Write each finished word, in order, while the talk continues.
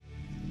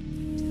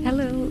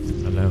Hello.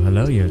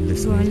 Hello, you're You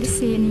are listening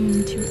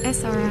listening to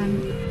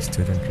SRM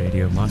Student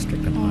Radio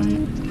Maastricht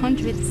on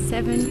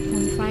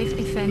 107.5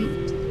 FM.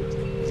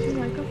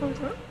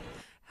 Microphone.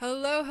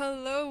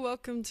 Hello,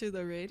 welcome to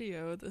the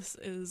radio. This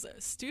is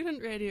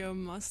Student Radio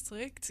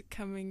Maastricht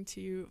coming to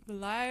you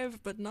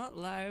live, but not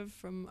live,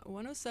 from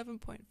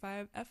 107.5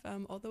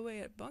 FM all the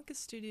way at Banke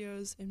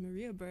Studios in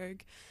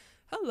Mariaberg.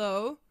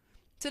 Hello.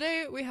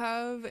 Today we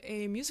have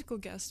a musical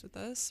guest with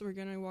us. We're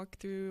going to walk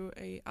through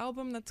a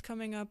album that's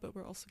coming up, but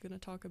we're also going to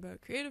talk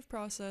about creative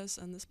process,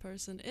 and this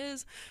person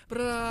is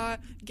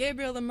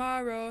Gabriel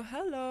Amaro.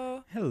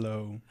 Hello.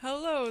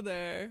 Hello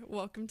there.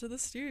 Welcome to the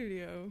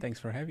studio. Thanks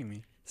for having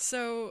me.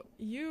 So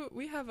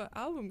we have an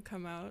album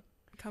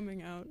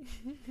coming out.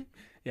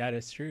 Yeah,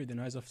 that's true. The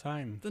Noise of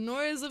Time. The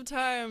Noise of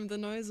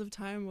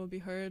Time will be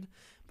heard.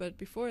 But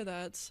before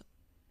that,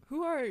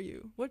 who are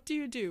you? What do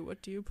you do?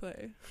 What do you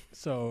play?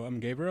 So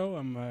I'm Gabriel.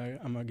 I'm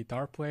a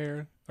guitar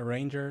player,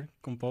 arranger,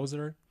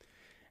 composer,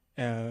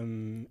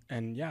 and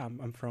yeah,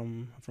 I'm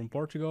from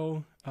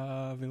Portugal.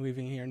 I've been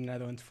living here in the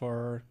Netherlands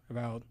for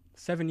about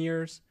 7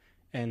 years,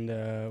 and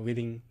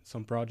leading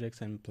some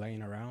projects and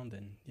playing around,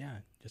 and yeah,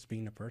 just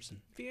being a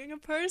person. Being a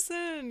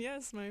person,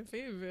 yes, my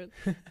favorite.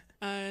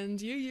 And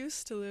you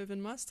used to live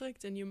in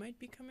Maastricht, and you might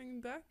be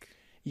coming back?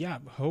 Yeah,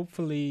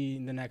 hopefully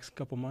in the next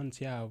couple months,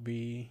 yeah, I'll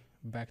be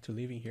back to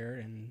living here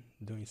and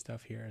doing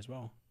stuff here as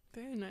well.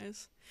 Very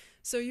nice.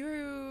 So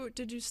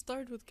did you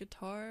start with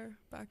guitar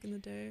back in the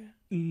day?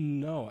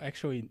 No,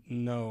 actually,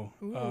 no.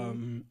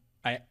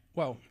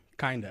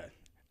 Kinda.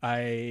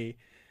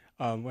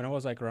 When I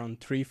was like around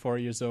 3-4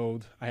 years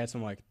old, I had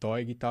some like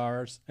toy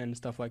guitars and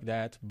stuff like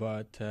that,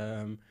 but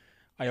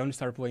I only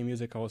started playing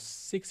music. I was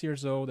 6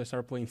 years old. I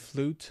started playing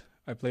flute.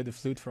 I played the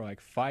flute for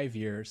like 5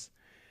 years,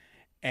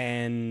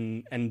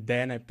 and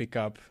then I pick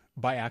up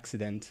by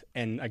accident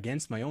and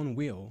against my own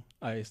will,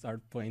 I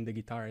started playing the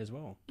guitar as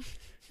well.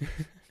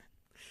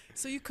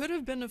 So you could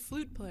have been a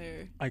flute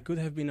player. I could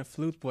have been a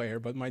flute player,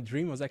 but my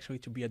dream was actually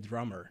to be a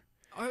drummer.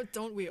 Or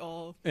don't we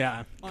all?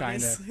 Yeah,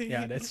 kind of. Honestly.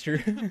 Yeah, that's true.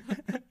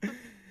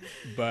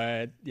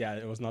 But yeah,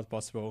 it was not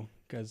possible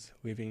because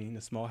living in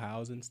a small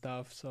house and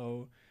stuff.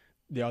 So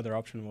the other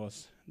option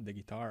was the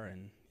guitar,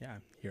 and yeah,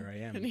 here I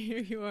am. And here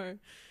you are.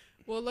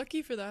 Well,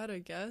 lucky for that, I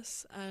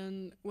guess.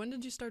 And when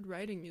did you start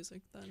writing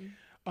music then?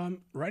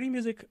 Writing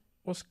music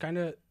was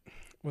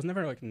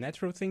never like a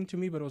natural thing to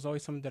me, but it was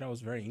always something that I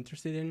was very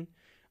interested in.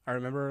 I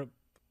remember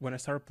when I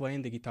started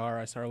playing the guitar,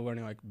 I started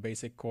learning like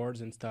basic chords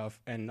and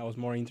stuff, and I was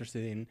more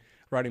interested in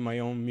writing my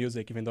own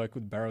music, even though I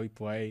could barely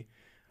play.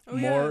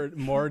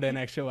 More than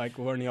actually like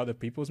learning other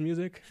people's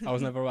music. I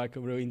was never like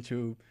really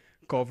into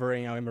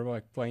covering. I remember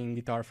like playing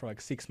guitar for like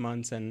 6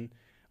 months and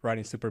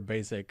writing super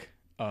basic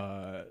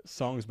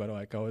songs, but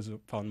like I always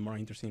found more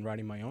interesting in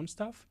writing my own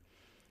stuff.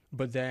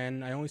 But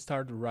then I only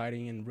started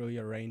writing and really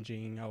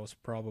arranging. I was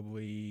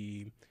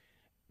probably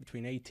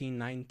between 18,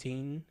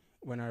 19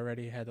 when I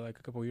already had like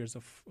a couple of years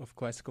of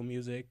classical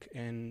music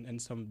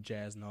and some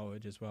jazz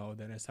knowledge as well.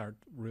 Then I started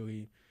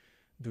really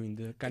doing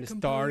the kind of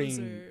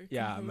starting,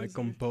 my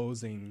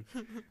composing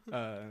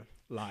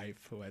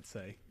life, let's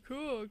say.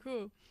 Cool.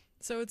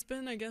 So it's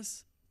been, I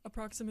guess,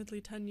 approximately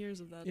 10 years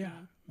of that. Yeah,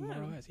 now.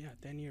 more or less. Yeah,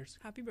 10 years.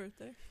 Happy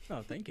birthday.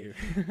 Oh, thank you.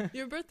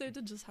 Your birthday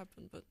did just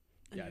happen, but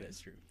anyway. Yeah, that's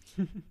true.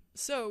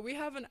 So we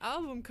have an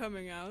album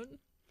coming out.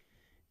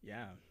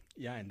 Yeah,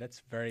 and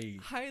that's very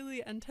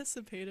highly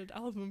anticipated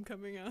album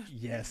coming out.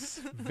 Yes,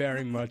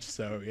 very much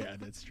so. Yeah,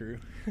 that's true.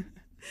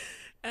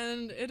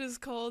 And it is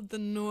called The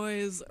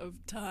Noise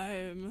of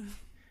Time.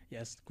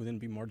 Yes, couldn't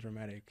be more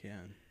dramatic,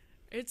 yeah.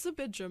 It's a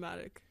bit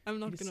dramatic, I'm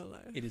not gonna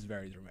lie. It is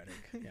very dramatic,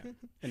 yeah.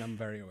 And I'm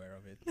very aware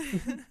of it.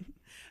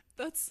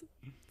 That's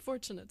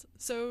fortunate.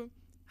 So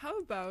how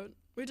about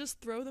we just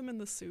throw them in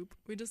the soup?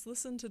 We just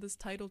listen to this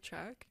title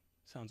track.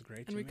 Sounds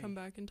great to me. And we come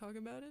back and talk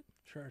about it?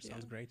 Sure,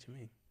 sounds great to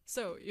me.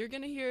 So you're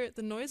gonna hear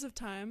The Noise of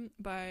Time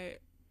by,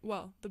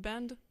 the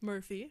band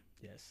Murphy.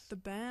 Yes. The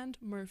band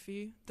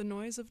Murphy, The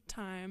Noise of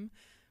Time,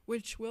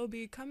 which will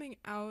be coming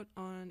out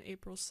on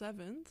April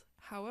 7th.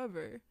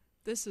 However,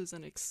 this is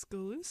an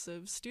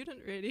exclusive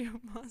Student Radio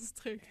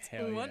Maastricht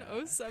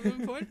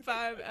 107.5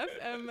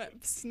 FM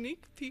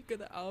sneak peek of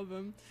the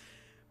album,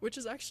 which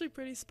is actually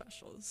pretty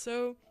special.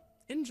 So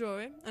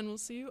enjoy, and we'll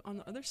see you on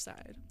the other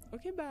side.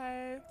 Okay,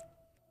 bye.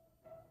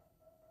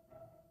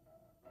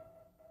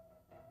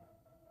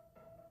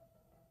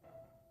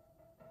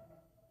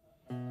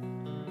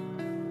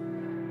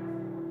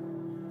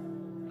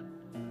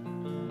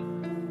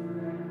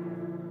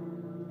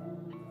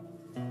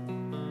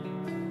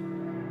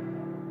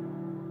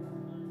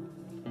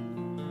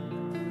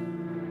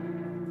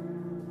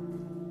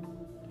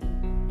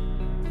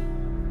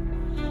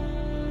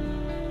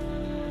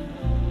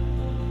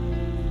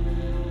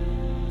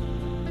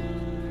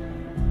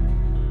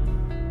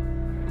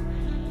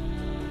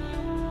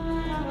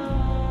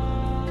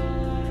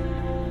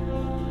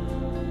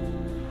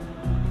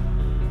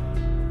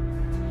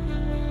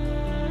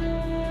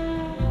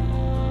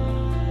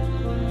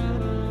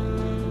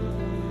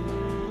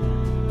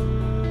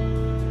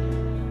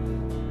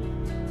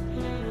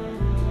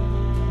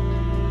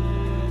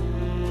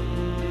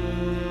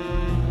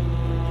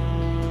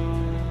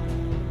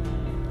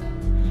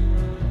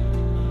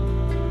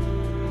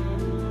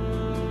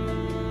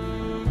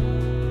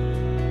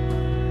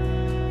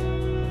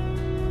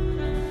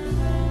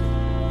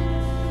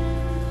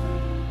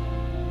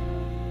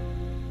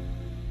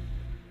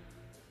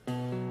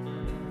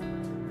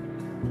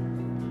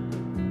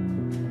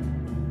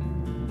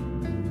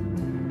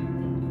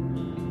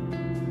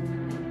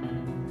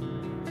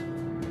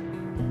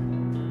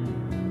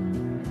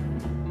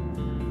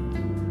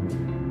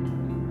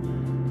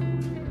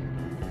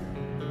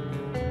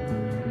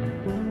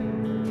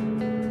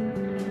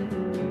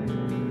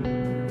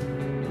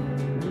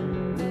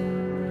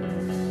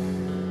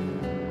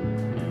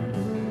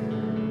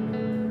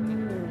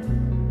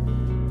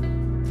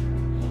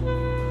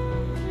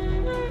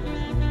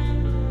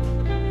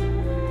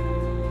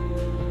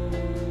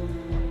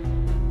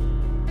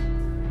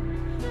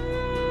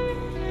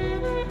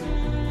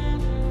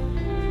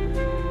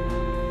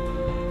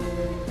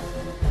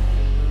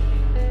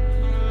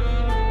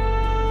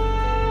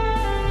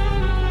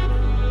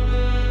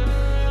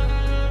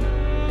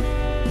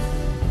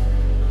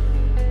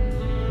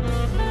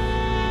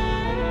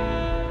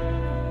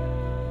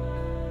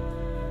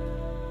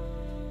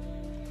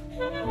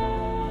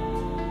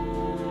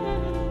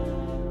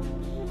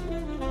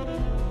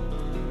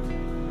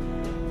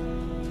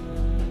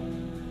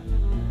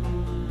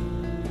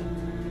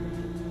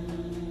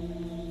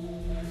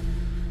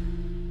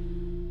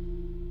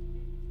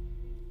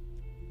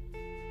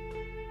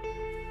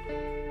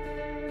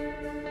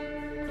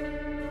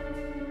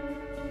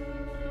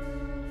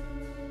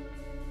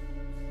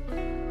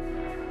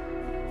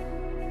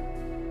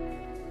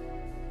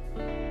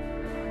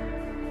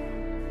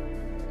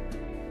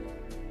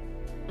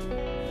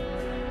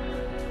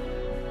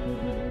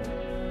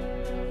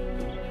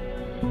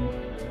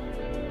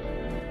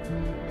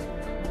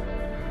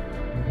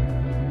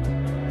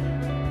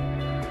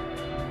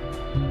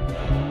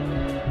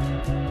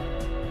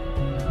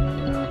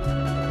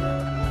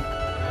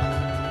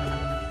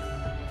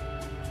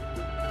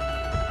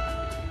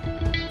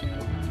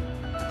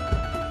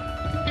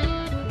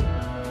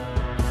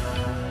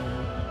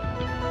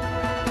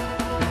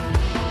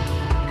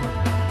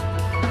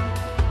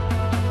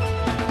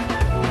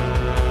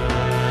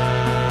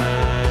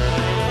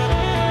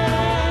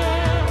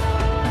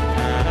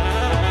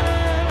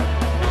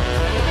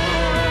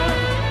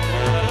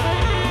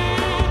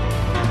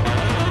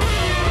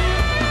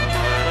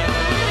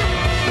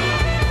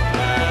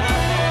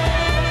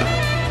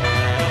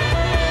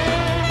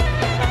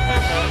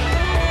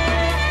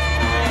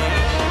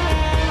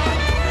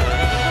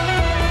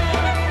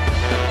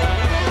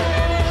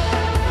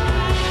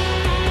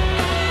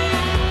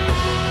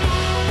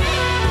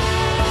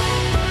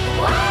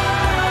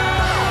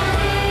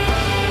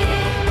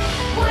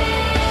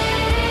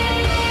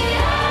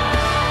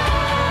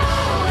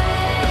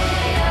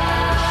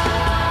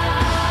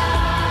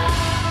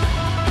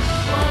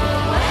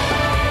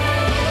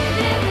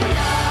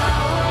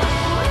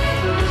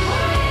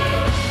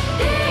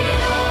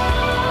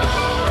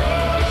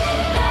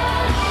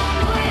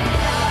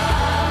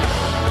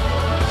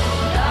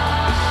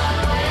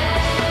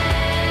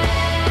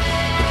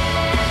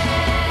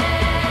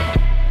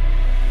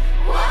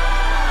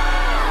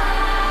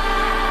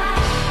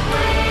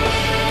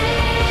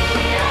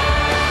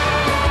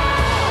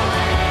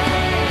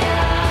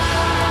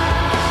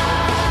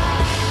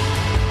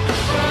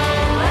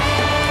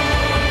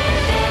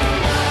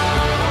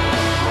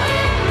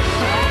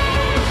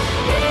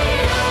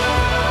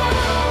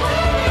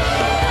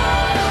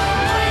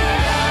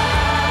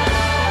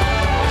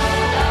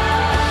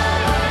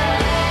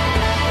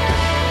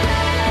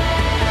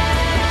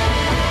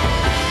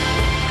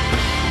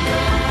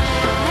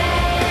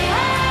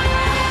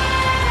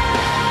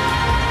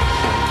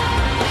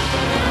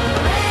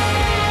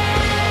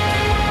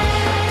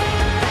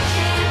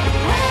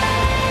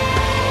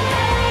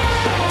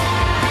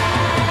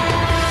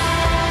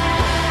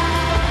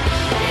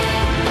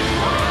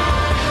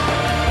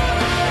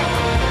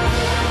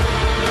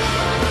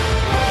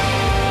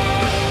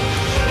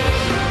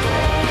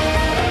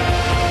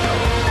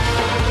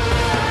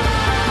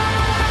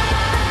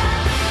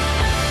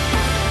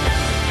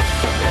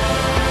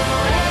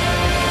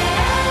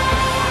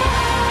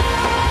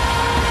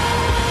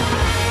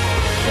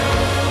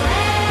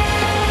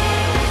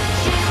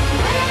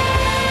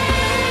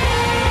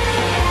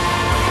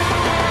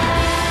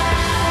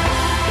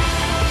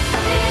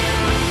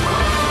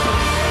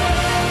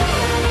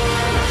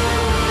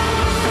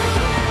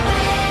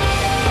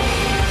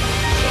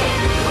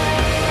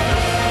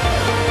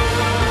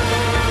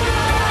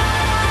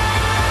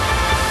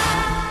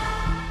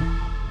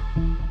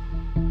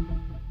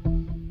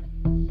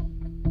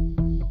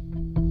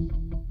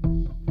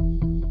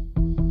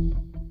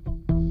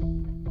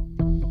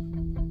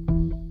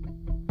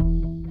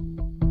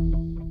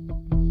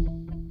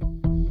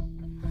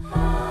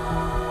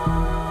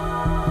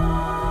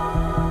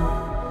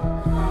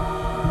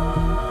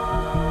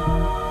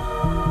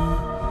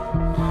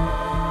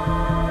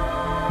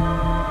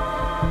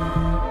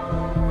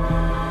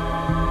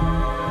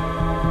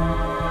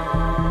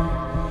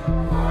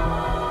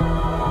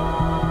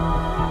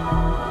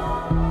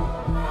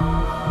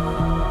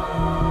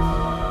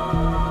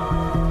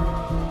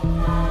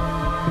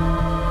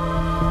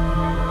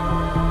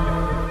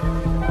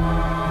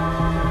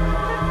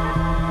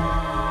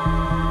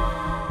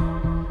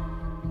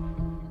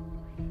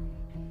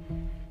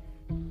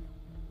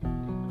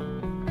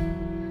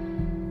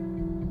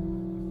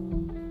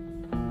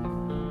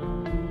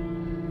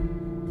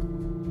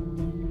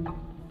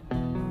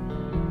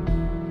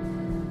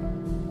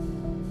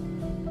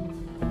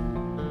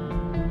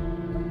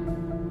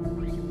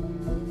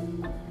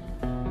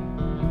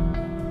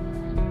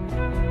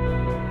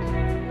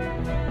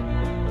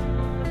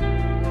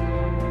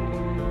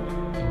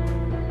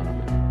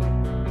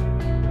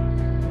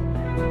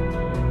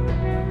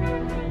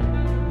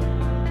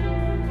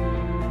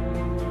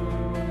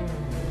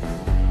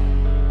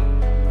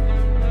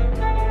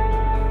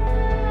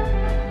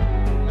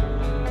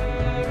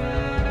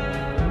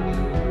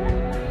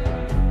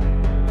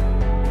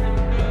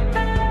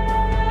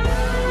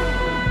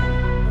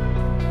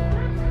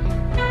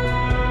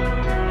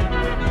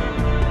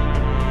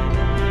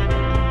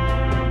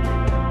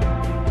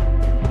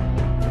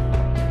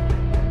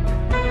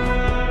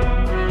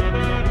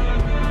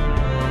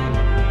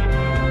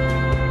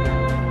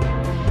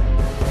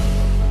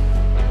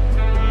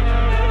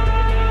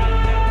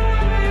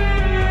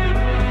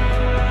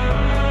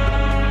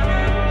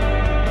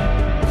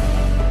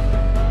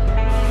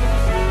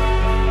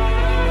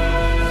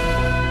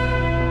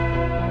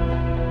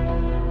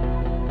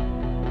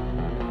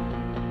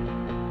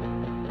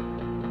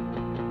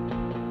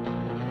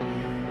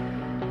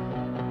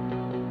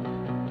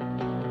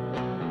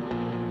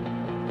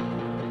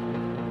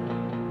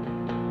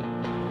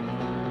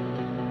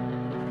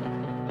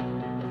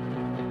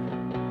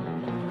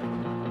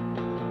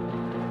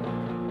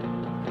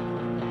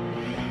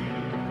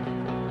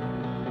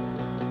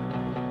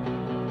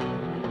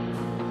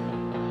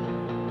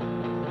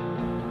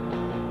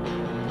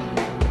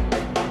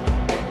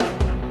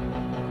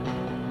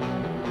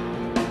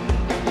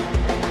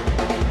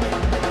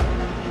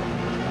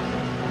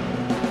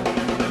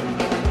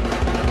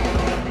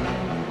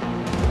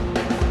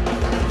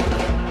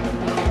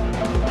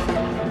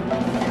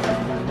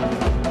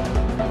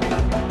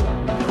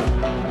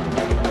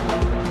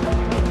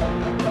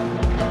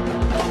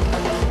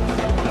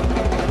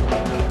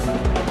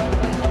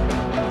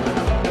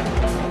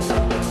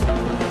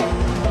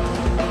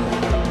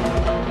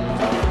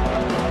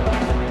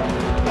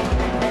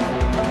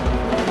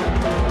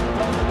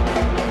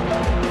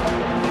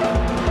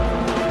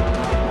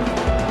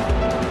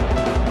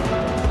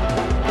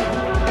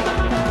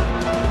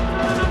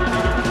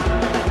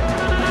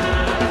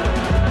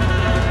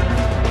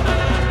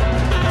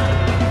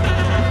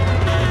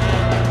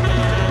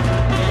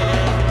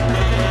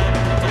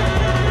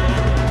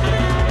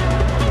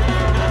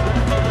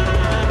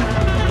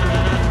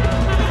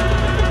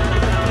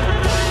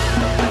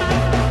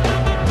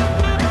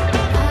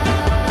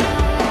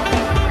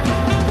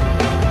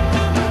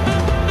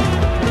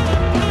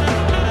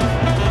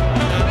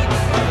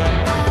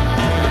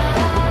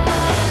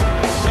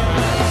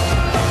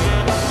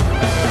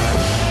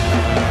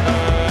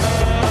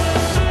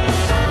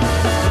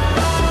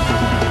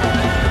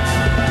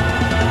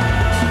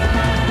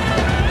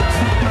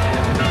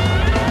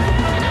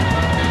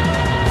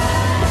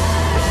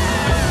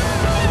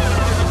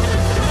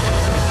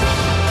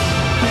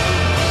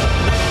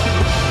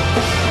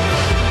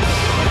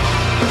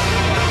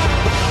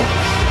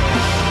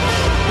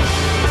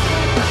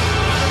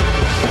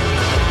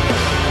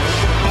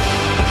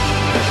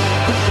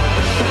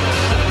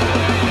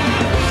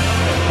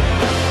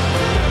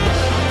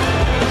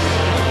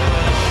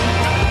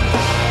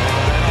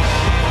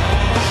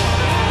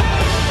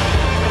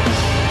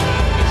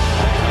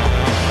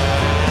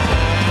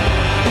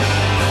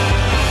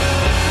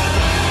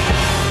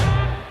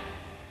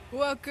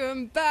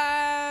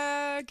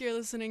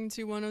 listening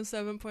to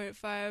 107.5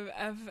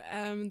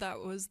 FM.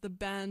 That was the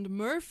band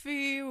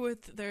Murphy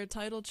with their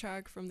title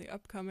track from the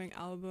upcoming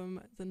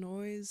album, The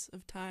Noise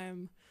of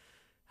Time.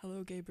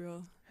 Hello,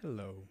 Gabriel.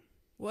 Hello.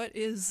 What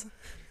is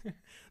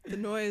the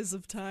noise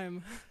of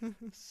time?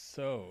 There's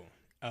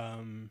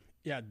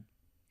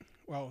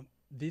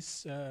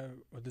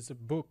a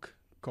book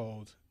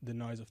called The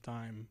Noise of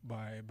Time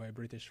by a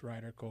British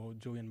writer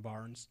called Julian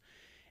Barnes,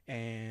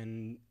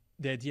 and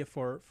the idea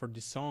for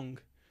this song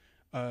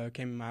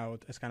came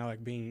out as kind of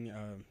like being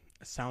a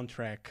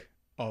soundtrack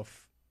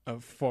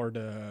for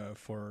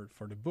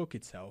the book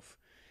itself,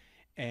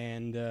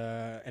 and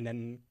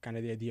then kind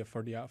of the idea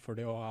for the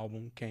whole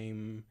album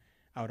came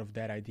out of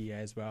that idea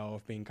as well,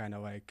 of being kind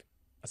of like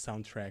a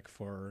soundtrack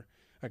for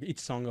like each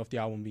song of the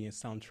album being a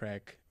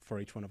soundtrack for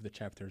each one of the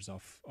chapters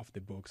of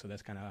the book. So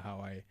that's kind of how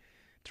I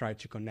tried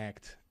to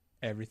connect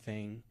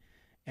everything.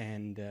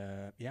 And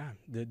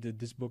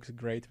this book is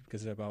great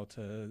because it's about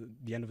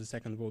the end of the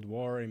Second World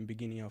War and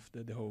beginning of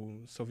the whole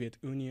Soviet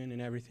Union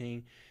and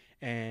everything.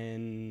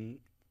 And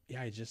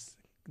yeah, it just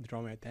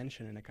drew my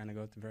attention, and I kind of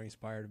got very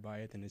inspired by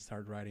it, and I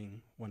started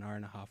writing 1.5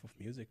 hours of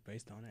music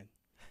based on it.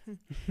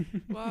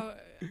 Wow.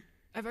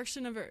 I've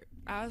actually never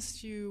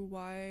asked you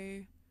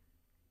why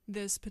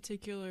this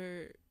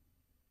particular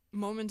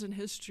moment in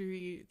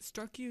history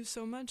struck you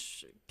so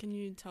much. Can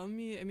you tell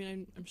me? I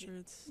mean, I'm sure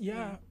it's...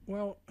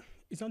 Well,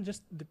 it's not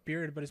just the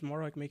period, but it's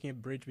more like making a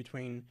bridge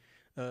between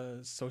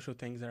social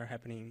things that are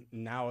happening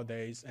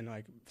nowadays and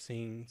like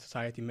seeing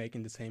society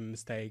making the same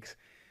mistakes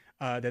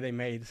that they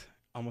made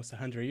almost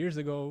 100 years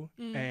ago.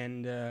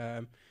 And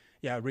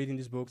reading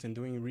these books and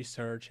doing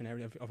research and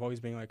everything. I've always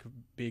been like a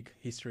big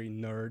history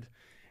nerd.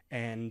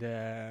 And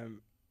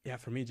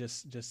for me,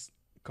 just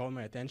caught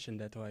my attention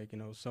that, like, you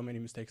know, so many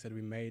mistakes that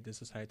we made in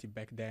society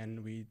back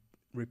then, we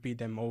repeat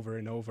them over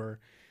and over.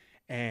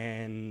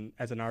 And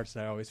as an artist,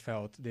 I always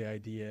felt the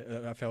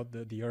idea, I felt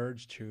the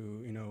urge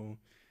to, you know,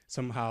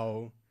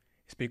 somehow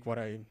speak what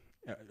I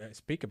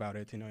speak about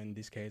it, you know, in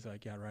this case,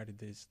 like, write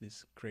this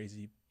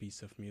crazy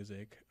piece of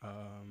music,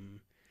 you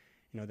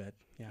know, that,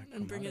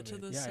 and bring it to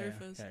the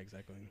surface. Yeah,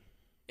 exactly.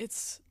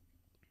 It's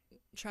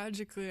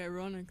tragically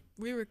ironic.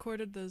 We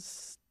recorded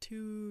this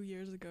 2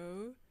 years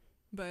ago,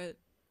 but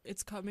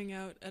it's coming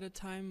out at a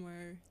time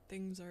where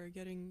things are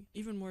getting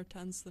even more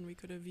tense than we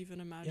could have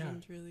even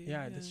imagined, really.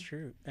 Yeah, that's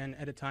true. And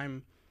at a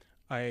time,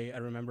 I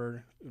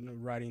remember, you know,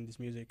 writing this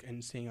music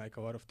and seeing like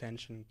a lot of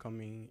tension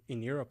coming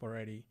in Europe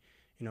already,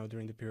 you know,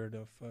 during the period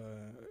of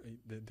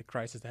the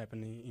crisis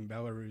happening in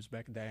Belarus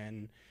back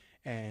then,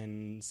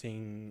 and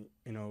seeing,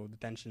 you know, the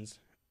tensions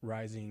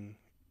rising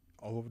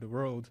all over the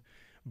world.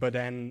 But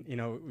then, you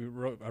know,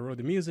 I wrote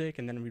the music,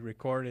 and then we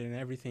recorded and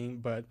everything.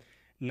 But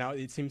now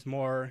it seems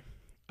more,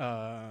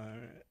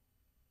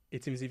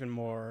 even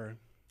more,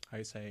 how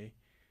you say,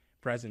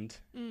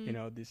 present. You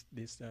know, this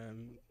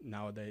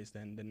nowadays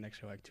than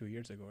actually like 2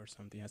 years ago or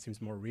something. It seems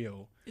more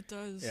real. It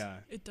does. Yeah,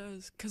 it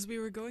does. Because we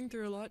were going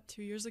through a lot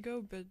 2 years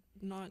ago, but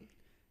not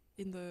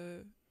in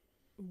the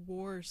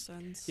war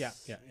sense. Yeah.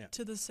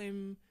 To the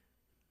same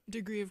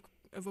degree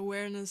of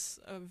awareness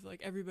of, like,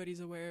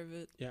 everybody's aware of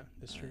it. Yeah,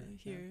 that's true.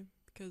 Here,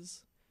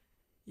 because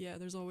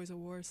there's always a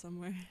war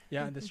somewhere.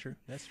 Yeah, that's true.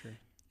 That's true.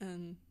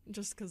 And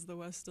just because the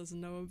West doesn't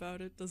know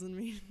about it doesn't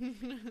mean...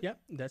 Yeah,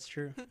 that's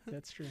true.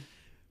 That's true.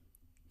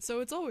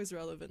 So it's always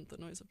relevant, the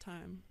noise of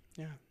time.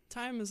 Yeah.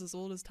 Time is as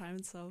old as time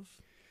itself.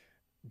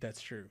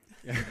 That's true.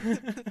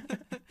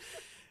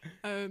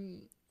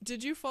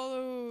 Did you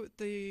follow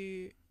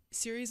the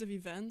series of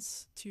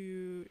events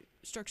to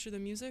structure the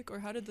music, or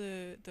how did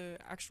the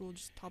actual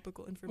just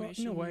topical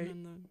information... Well, in a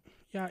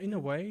way, in a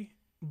way,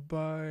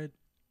 but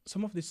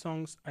some of these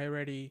songs I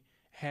already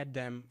had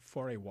them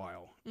for a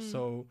while.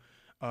 So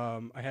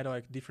I had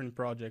like different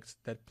projects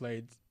that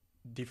played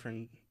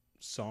different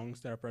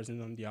songs that are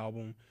present on the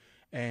album,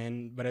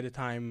 but at the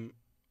time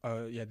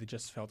they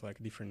just felt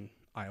like different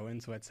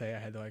islands. Let's say I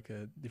had like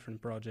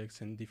different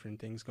projects and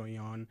different things going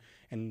on,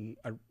 and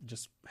I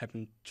just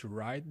happened to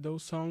write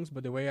those songs.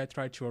 But the way I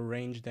tried to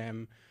arrange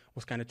them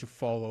was kind of to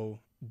follow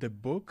the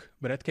book,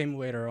 but that came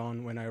later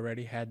on when I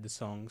already had the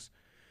songs.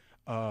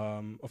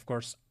 Of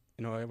course,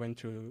 you know, I went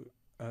through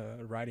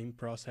a writing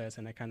process,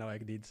 and I kind of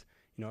like did,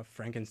 you know,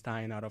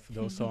 Frankenstein out of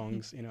those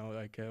songs, you know,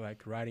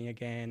 like writing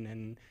again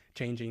and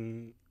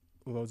changing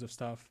loads of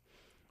stuff.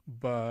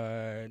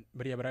 But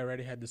I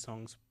already had the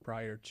songs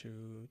prior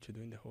to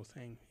doing the whole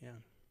thing.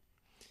 Yeah.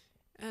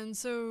 And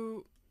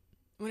so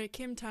when it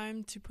came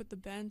time to put the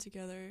band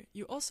together,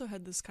 you also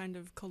had this kind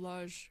of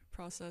collage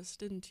process,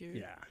 didn't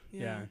you?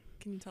 Yeah.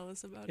 Can you tell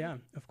us about it? Yeah,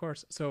 of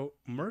course. So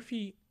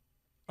Murphy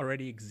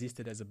already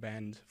existed as a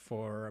band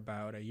for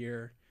about 1.5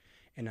 years.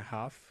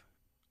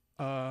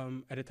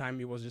 At the time,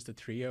 it was just a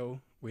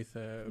trio with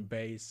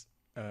bass,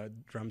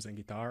 drums, and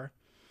guitar.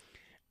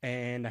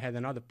 And I had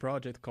another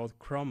project called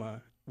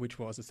Chroma, which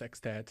was a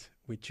sextet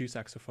with 2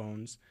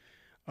 saxophones,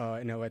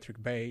 an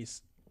electric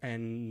bass.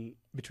 And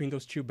between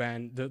those two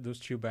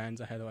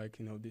bands, I had like,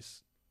 you know,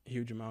 this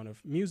huge amount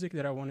of music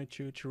that I wanted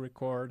to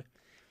record.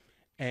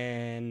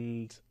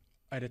 And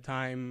at the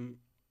time,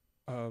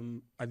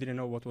 I didn't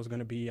know what was going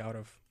to be out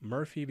of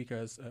Murphy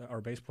because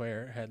our bass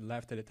player had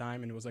left at the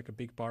time, and it was like a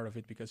big part of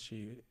it because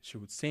she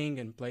would sing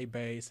and play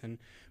bass and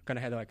kind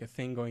of had like a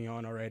thing going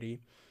on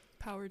already.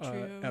 Power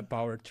trio. A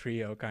power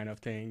trio kind of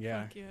thing,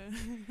 yeah. Fuck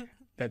yeah.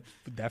 That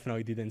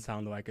definitely didn't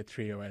sound like a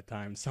trio at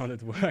times.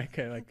 Sounded like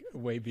a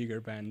way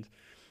bigger band.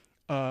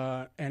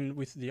 And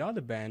with the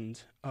other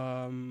band,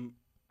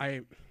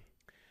 I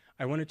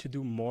wanted to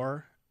do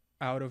more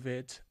out of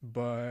it,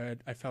 but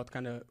I felt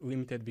kind of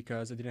limited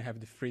because I didn't have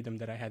the freedom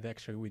that I had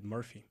actually with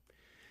Murphy.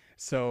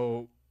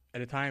 So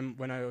at the time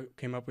when I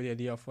came up with the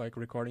idea of like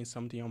recording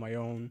something on my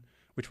own,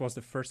 which was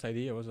the first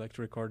idea, was like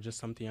to record just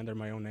something under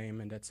my own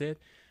name and that's it.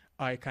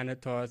 I kind of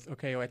thought,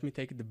 okay, let me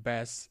take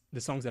the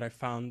songs that I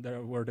found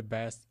that were the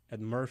best at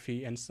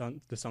Murphy and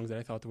the songs that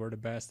I thought were the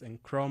best in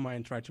Chroma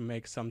and try to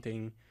make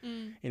something,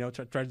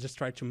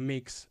 try to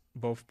mix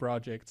both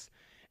projects.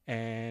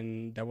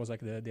 And that was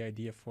like the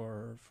idea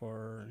for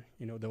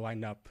the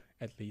lineup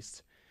at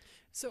least.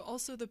 So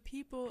also the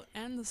people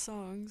and the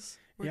songs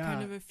were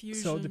kind of a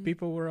fusion. So the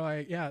people were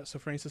like, so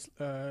for instance,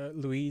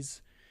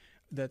 Louise,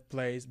 that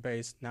plays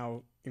bass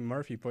now in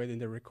Murphy, played in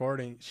the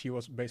recording. She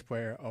was bass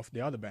player of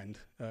the other band,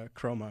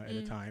 Chroma at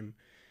the time.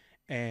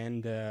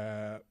 And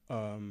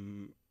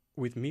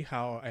with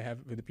Michał,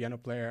 with the piano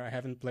player, I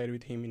haven't played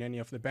with him in any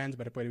of the bands,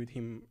 but I played with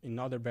him in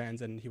other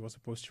bands, and he was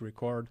supposed to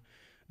record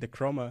the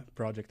Chroma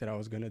project that I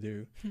was going to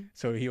do.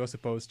 So he was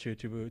supposed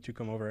to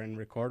come over and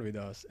record with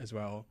us as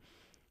well.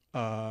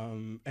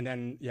 And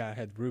then, I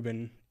had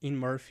Ruben in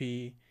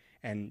Murphy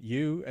and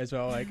you as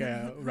well. Like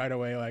right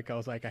away, like I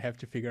was like, I have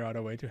to figure out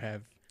a way to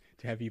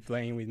have you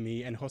playing with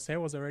me. And Jose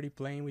was already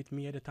playing with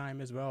me at the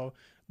time as well,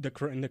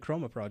 in the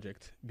Chroma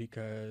project,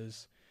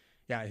 because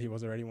he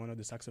was already one of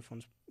the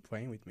saxophones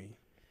playing with me.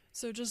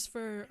 So just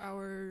for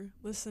our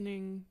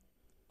listening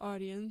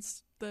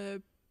audience,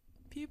 the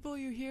people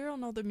you hear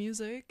on all the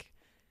music,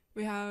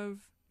 we have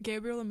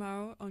Gabriel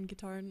Amaro on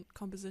guitar and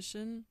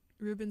composition,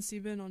 Ruben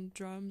Sieben on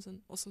drums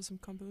and also some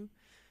combo,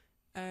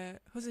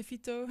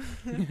 Josefito,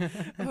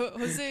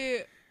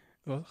 Jose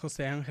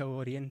Angel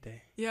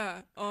Oriente.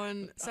 Yeah,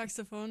 on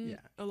saxophone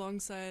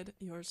alongside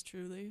yours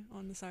truly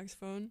on the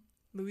saxophone,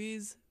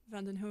 Louise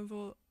van den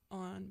Heuvel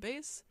on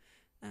bass,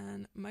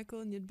 and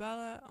Michael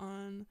Nidbala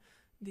on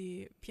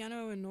the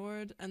piano and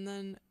Nord, and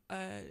then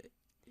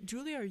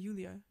Julia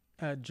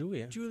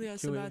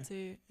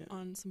Sabate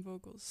on some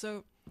vocals.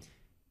 So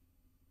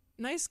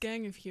nice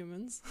gang of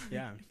humans.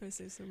 Yeah, if I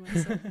say so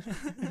myself.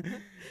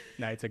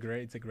 No, it's a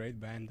great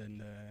band,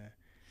 and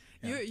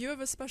you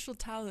have a special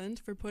talent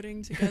for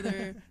putting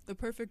together the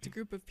perfect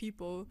group of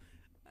people,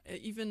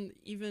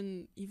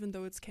 even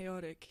though it's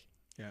chaotic.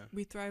 Yeah,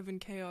 we thrive in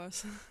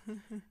chaos.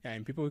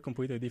 And people with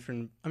completely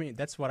different. I mean,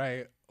 that's what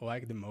I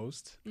like the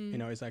most.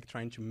 It's like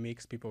trying to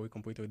mix people with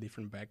completely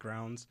different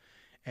backgrounds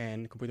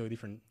and completely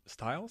different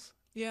styles.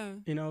 Yeah,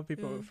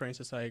 people. For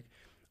instance, like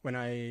when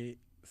I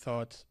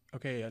thought,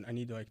 okay, I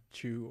need like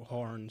two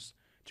horns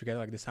to get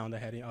like the sound I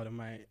had out of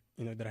my,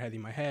 that I had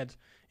in my head.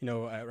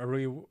 I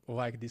really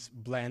like this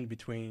blend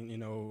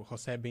between,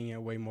 Jose being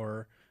a way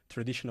more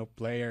traditional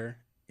player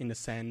in the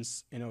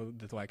sense,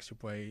 that likes to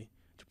play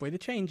the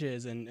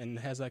changes and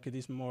has like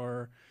this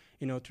more,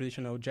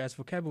 traditional jazz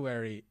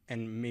vocabulary,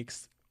 and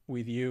mixed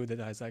with you that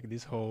has like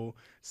this whole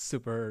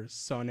super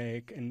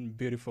sonic and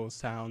beautiful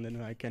sound,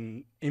 and I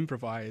can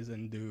improvise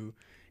and do,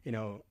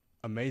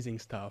 amazing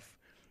stuff.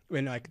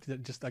 When like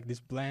just like this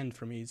blend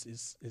for me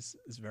is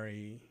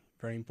very,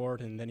 very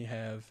important. Then you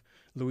have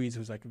Louise,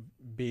 who's like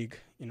big,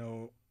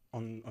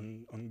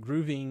 on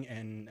grooving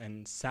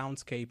and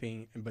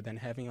soundscaping, but then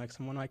having like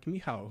someone like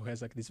Michał, who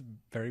has like this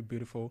very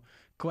beautiful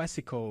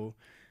classical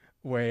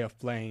way of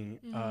playing,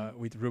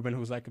 with Ruben,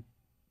 who's like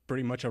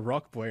pretty much a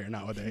rock player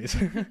nowadays.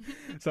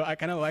 So I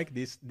kind of like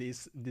this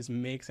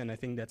mix, and I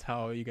think that's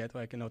how you get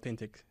like an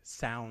authentic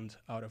sound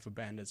out of a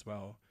band as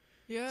well.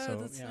 Yeah, so,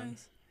 that's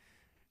nice.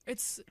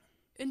 It's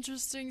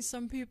interesting.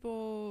 Some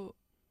people,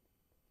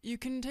 you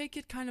can take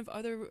it kind of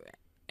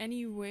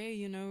any way,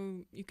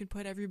 you can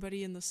put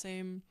everybody in the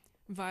same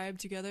vibe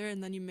together,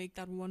 and then you make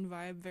that one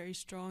vibe very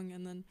strong,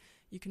 and then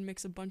you can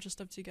mix a bunch of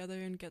stuff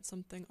together and get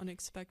something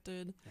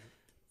unexpected.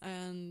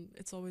 And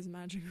it's always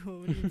magical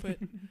when you put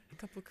a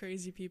couple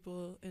crazy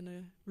people in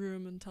a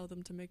room and tell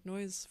them to make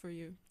noise for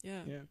you.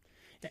 Yeah,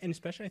 and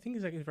especially I think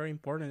it's like very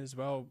important as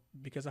well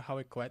because of how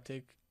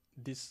eclectic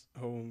this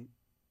whole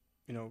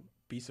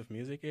piece of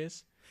music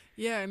is.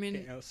 Yeah, I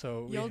mean,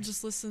 so y'all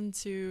just listen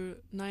to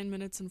 9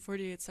 minutes and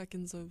 48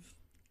 seconds of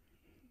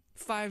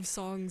 5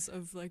 songs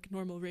of like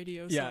normal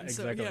radio songs. Yeah,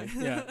 exactly.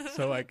 So,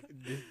 so like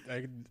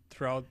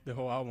throughout the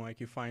whole album, like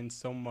you find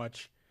so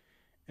much,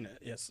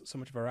 so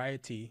much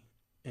variety.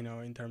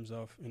 In terms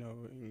of,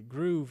 in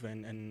groove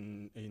and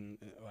in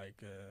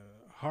like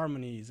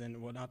harmonies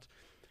and whatnot.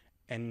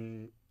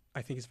 And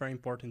I think it's very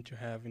important to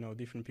have,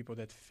 different people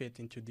that fit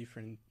into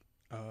different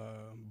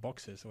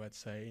boxes, let's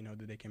say,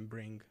 that they can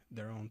bring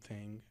their own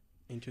thing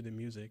into the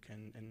music.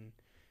 And and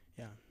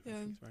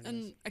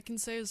nice. I can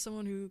say as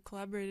someone who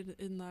collaborated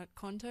in that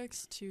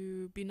context,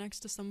 to be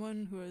next to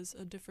someone who has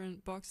a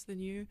different box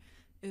than you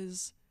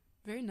is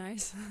very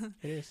nice.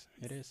 It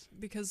is.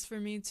 Because for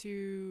me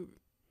to,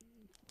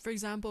 for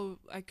example,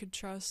 I could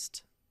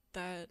trust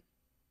that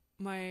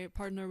my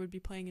partner would be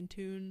playing in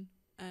tune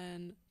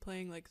and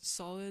playing like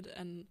solid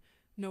and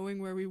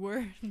knowing where we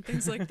were and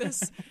things like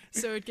this.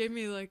 So it gave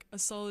me like a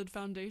solid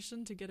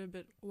foundation to get a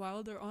bit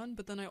wilder on.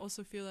 But then I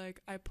also feel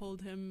like I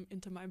pulled him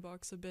into my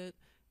box a bit.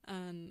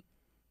 And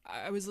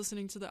I was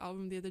listening to the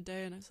album the other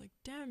day and I was like,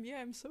 damn, yeah,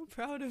 I'm so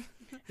proud of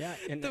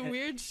and the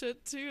weird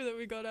shit too that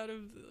we got out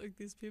of like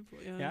these people.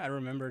 I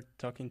remember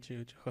talking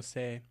to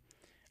Jose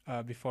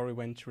before we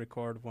went to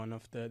record one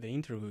of the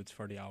interludes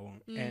for the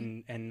album.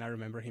 And I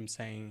remember him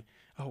saying,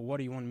 oh, what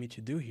do you want me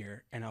to do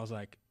here? And I was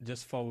like,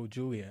 just follow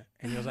Julia.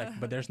 And he was like,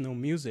 but there's no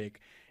music.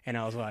 And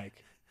I was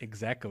like,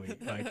 exactly.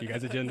 Like, you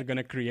guys are just going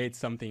to create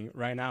something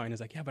right now. And he's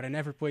like, yeah, but I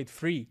never played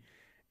free.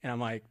 And I'm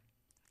like,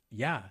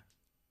 yeah.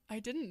 I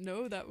didn't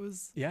know that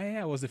was... Yeah,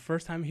 it was the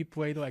first time he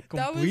played like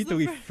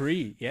completely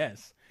free.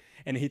 Yes.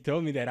 And he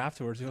told me that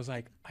afterwards. He was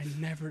like, I've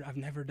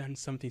never done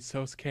something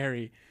so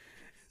scary.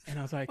 And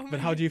I was like, but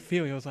how do you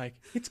feel? He was like,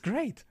 it's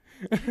great.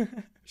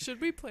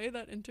 Should we play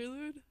that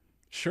interlude?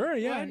 Sure,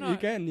 yeah, you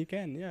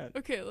can, yeah.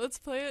 Okay, let's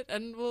play it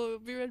and we'll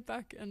be right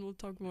back and we'll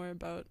talk more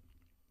about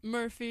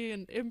Murphy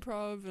and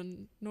improv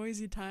and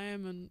noisy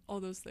time and all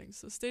those things.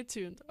 So stay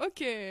tuned.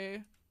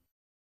 Okay.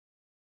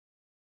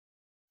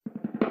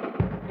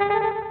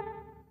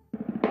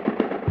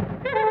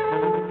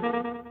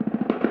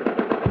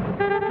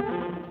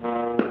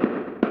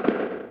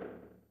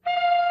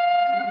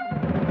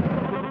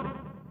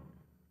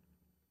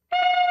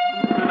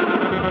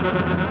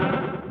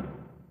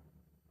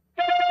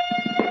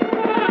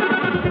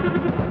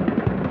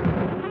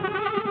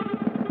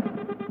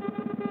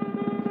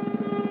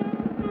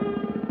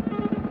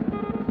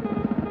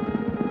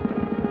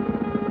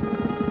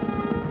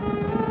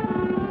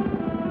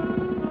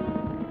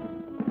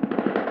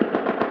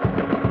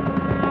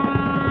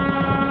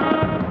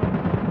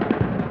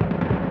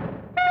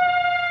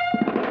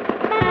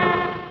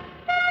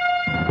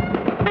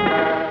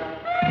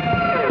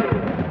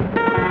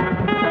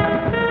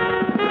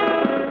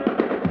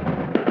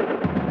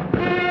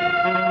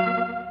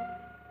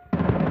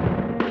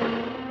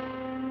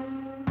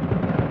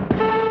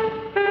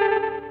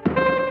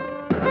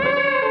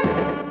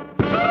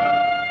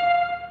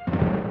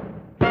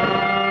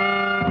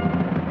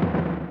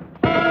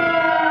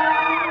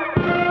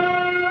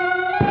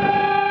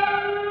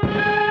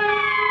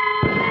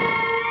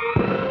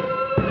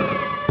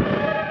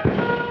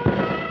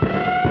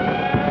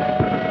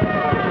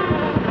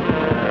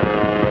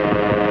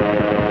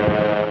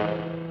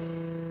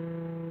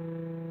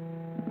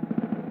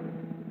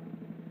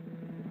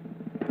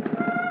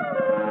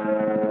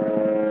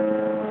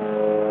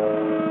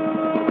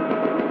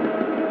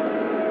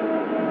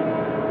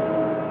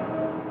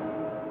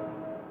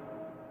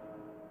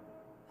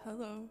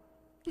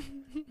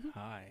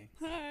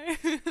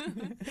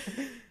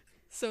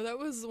 So that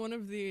was one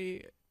of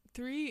the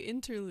three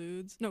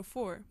interludes. No,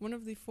 four. One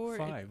of the four.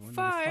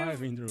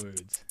 Five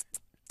interludes.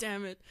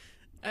 Damn it.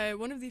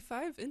 One of the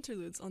 5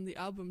 interludes on the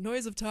album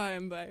Noise of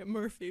Time by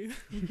Murphy.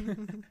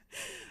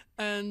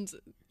 And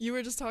you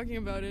were just talking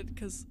about it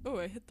because,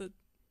 I hit the...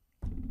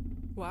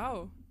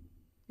 Wow.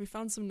 We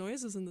found some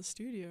noises in the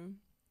studio.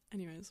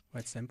 Anyways.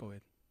 Let's sample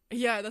it.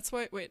 Yeah, that's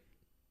why... Wait.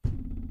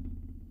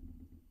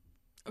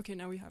 Okay,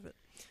 now we have it.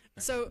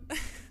 Nice. So...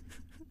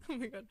 Oh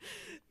my god.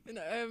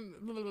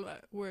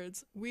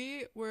 Words.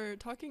 We were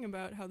talking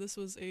about how this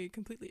was a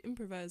completely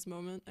improvised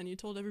moment, and you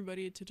told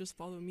everybody to just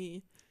follow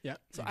me. Yeah.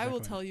 So exactly. I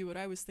will tell you what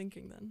I was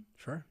thinking then.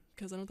 Sure.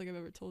 Because I don't think I've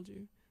ever told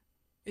you.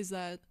 Is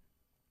that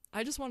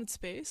I just wanted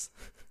space,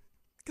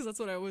 because that's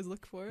what I always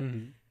look for,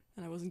 and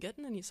I wasn't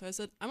getting any. So I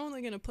said, I'm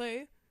only going to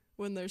play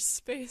when there's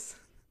space.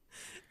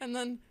 And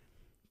then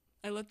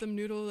I let them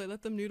noodle, and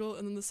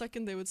then the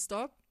second they would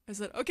stop, I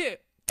said, okay.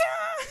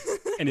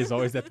 And there's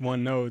always that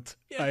one note.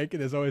 Yeah. Like,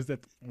 there's always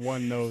that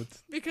one note.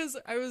 Because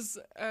I was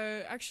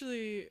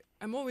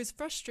I'm always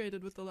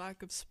frustrated with the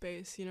lack of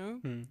space, you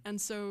know?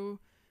 And so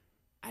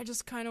I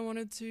just kind of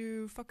wanted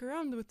to fuck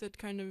around with it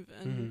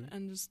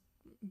and just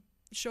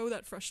show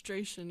that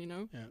frustration, you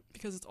know? Yeah.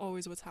 Because it's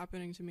always what's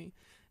happening to me.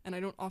 And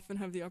I don't often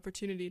have the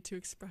opportunity to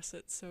express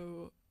it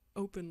so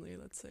openly,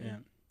 let's say. Yeah.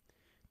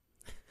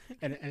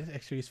 And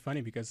actually it's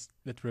funny because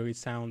that really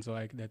sounds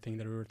like that thing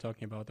that we were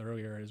talking about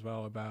earlier as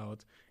well,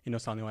 about,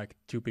 sounding like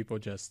two people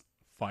just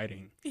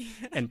fighting. Yeah.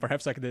 And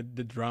perhaps like the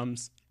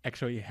drums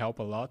actually help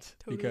a lot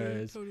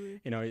because,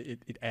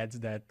 it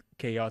adds that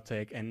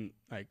chaotic and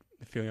like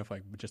the feeling of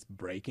like just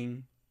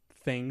breaking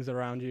things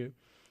around you.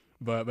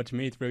 But to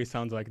me, it really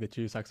sounds like the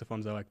two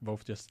saxophones are like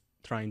both just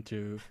trying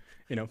to,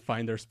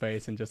 find their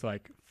space and just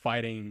like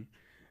fighting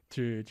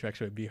to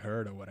actually be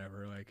heard or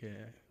whatever, like,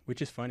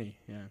 which is funny.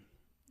 Yeah.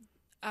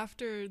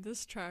 After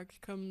this track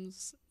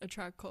comes a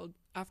track called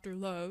After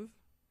Love,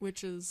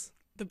 which is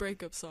the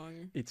breakup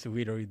song. It's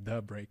literally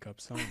the breakup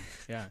song.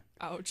 Yeah.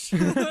 Ouch.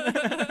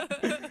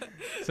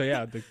 So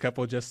yeah, the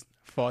couple just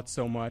fought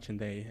so much and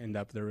they end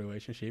up their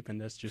relationship, and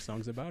there's 2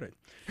 songs about it.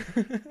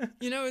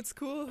 You know, it's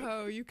cool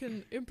how you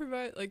can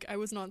improvise. Like, I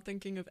was not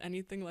thinking of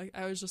anything. Like,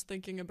 I was just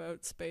thinking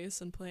about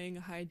space and playing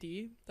a high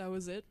D. That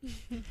was it.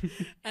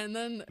 And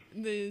then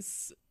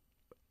this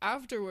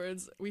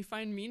afterwards, we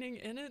find meaning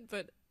in it,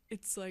 but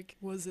it's like,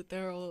 was it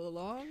there all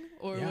along?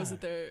 Or was Yeah.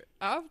 it there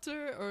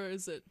after? Or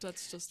is it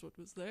that's just what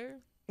was there?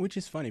 Which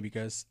is funny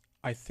because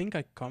I think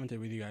I commented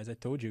with you guys. I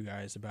told you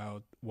guys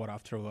about what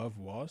After Love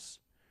was.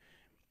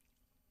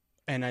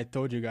 And I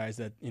told you guys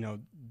that,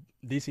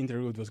 this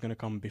interlude was going to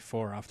come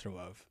before After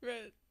Love.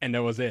 Right. And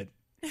that was it.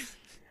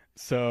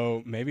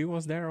 So maybe it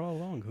was there all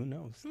along. Who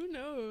knows? Who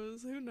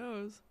knows? Who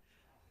knows?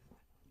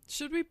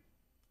 Should we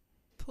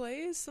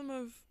play some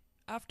of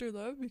After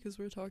Love because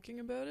we're talking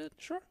about it?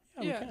 Sure.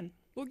 Yeah, Yeah. we can.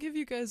 We'll give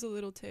you guys a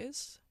little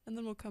taste, and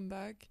then we'll come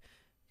back.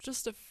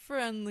 Just a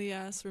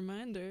friendly-ass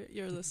reminder,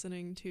 you're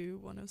listening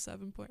to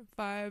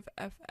 107.5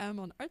 FM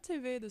on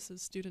RTV. This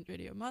is Student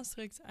Radio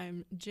Maastricht.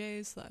 I'm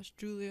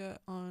Jay/Julia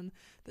on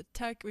the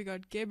tech. We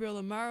got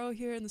Gabriel Amaro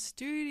here in the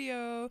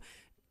studio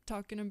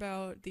talking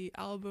about the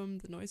album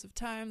The Noise of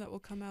Time that will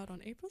come out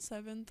on April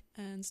 7th,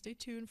 and stay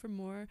tuned for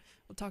more.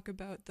 We'll talk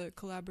about the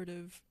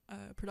collaborative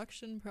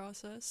production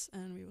process,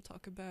 and we will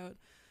talk about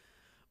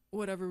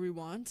whatever we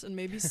want, and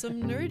maybe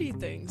some nerdy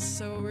things.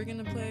 So we're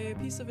gonna play a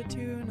piece of a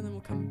tune, and then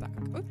we'll come back.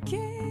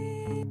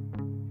 Okay.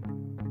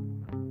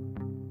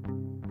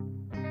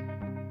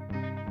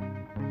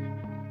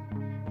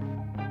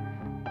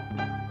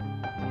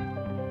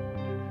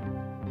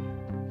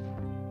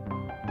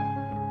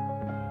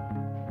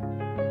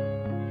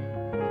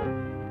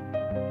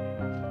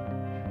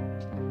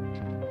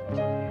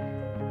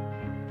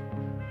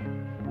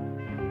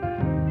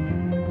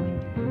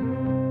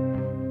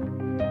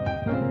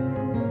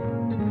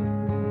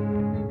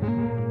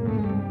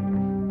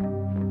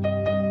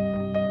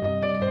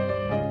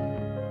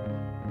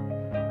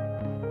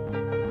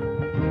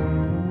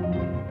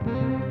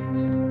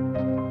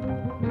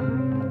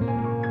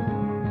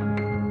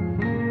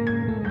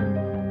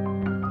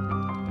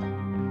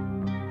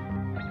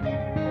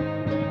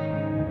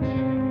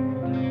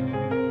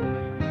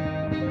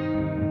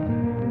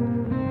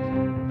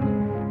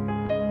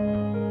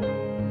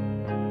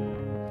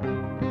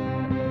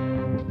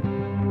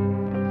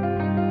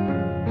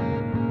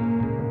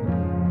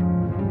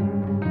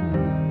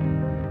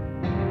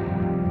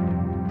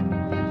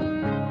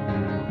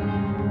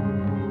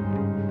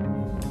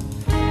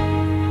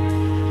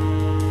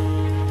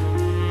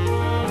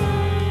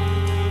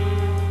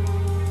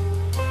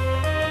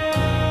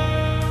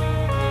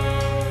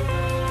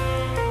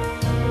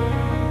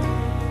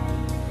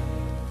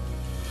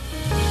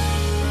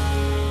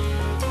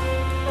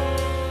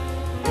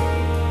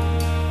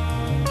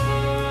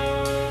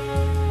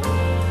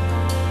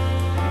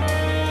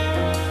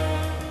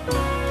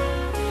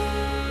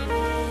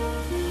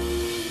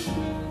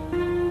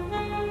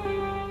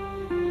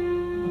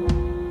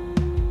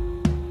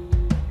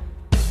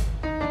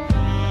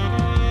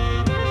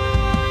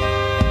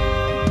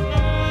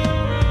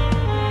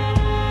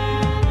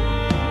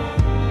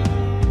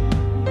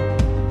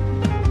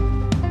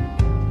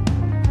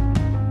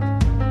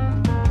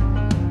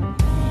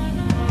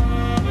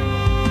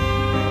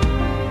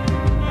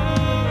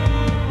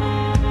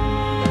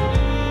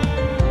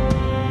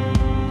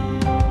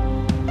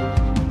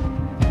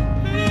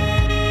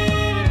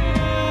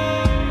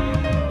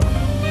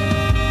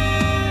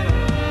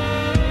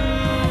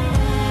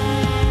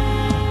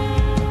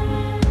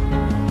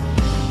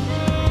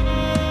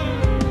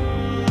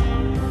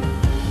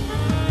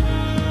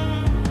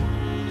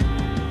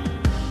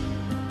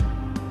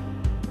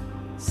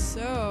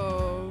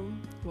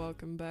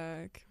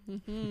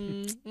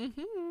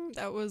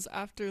 That was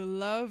After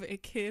Love,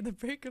 aka the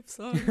breakup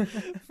song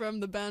from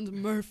the band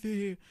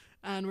Murphy.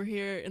 And we're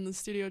here in the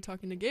studio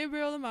talking to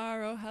Gabriel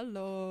Amaro.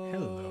 Hello.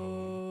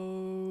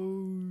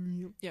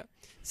 Hello. Yeah.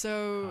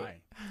 So,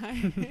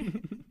 Hi.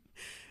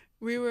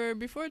 We were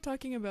before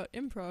talking about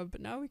improv,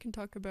 but now we can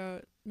talk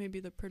about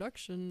maybe the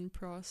production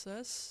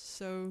process.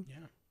 So,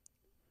 Yeah.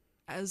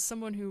 as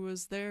someone who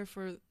was there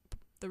for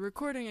the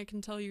recording, I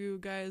can tell you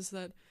guys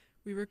that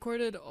we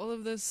recorded all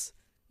of this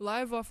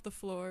live off the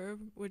floor,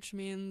 which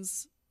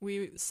means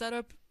we set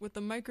up with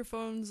the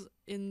microphones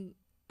in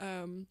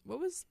what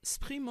was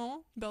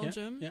Sprimont,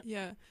 Belgium?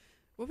 yeah.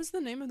 What was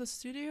the name of the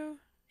studio?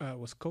 It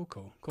was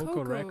Coco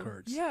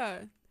Records.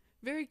 Yeah,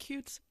 very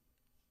cute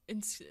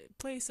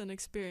place and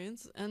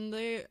experience. And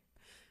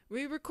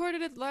we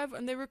recorded it live,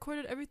 and they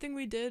recorded everything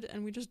we did,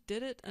 and we just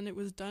did it, and it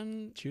was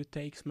done 2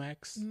 takes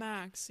max.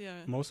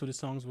 Yeah. Most of the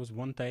songs was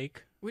 1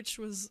 take. Which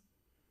was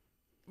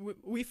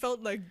we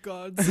felt like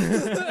gods.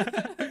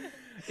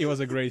 It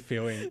was a great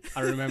feeling.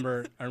 I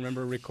remember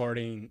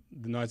recording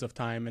The Noise of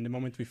Time, and the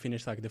moment we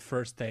finished like the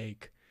first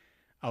take,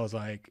 I was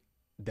like,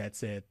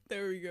 that's it.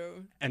 There we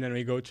go. And then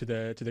we go to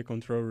the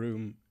control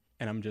room,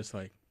 and I'm just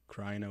like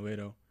crying a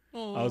little.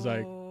 Aww. I was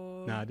like,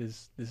 nah,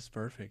 this is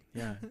perfect.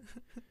 Yeah.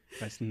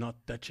 Let's not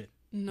touch it.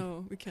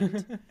 No, we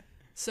can't.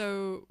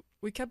 So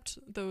we kept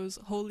those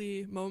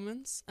holy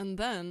moments, and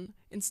then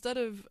instead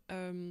of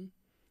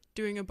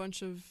doing a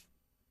bunch of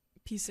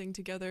piecing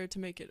together to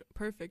make it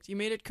perfect, you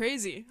made it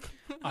crazy.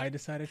 I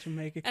decided to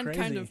make it and crazy.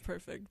 kind of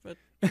perfect, but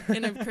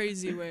in a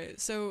crazy way.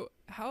 So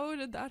how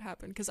did that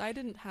happen? Because I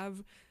didn't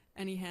have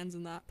any hands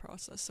in that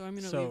process, so I'm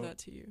going to leave that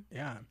to you.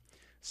 Yeah.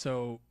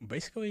 So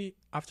basically,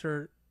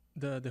 after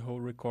the whole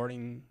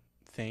recording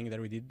thing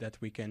that we did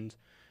that weekend,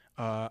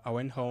 I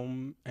went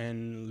home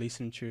and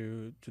listened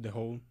to the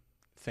whole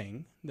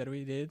thing that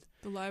we did.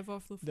 The live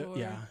off the floor.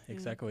 Yeah,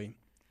 exactly.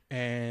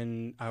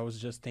 And I was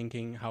just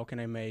thinking, how can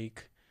I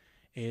make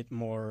it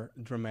more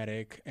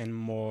dramatic and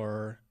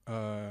more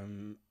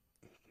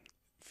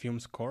film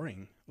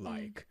scoring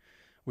like,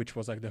 which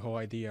was like the whole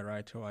idea,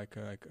 right? To like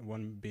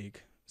one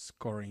big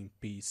scoring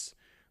piece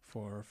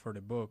for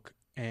the book.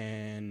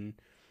 And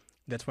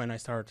that's when I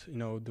start,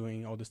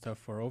 doing all the stuff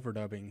for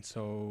overdubbing.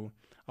 So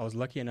I was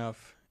lucky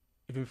enough,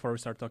 even before we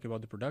start talking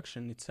about the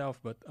production itself,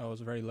 but I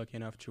was very lucky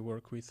enough to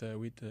work with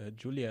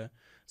Julia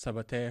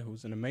Sabaté,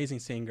 who's an amazing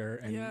singer,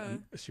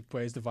 and she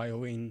plays the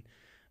violin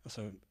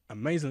also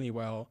amazingly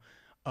well.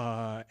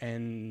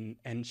 And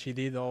she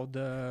did all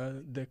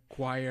the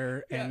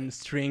choir and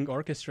string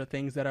orchestra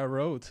things that I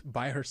wrote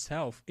by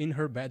herself in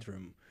her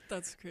bedroom.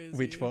 That's crazy.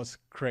 Which was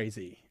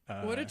crazy.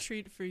 What a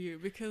treat for you,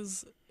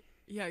 because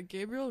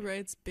Gabriel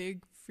writes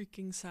big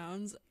freaking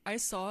sounds. I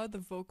saw the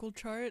vocal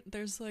chart.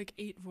 There's like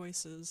 8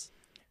 voices.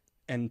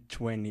 And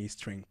 20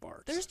 string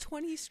parts. There's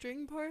 20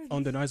 string parts?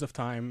 On The Noise of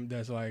Time,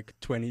 there's like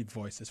 20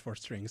 voices for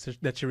strings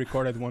that she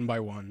recorded one by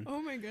one.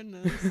 Oh my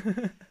goodness.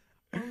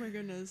 Oh my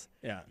goodness.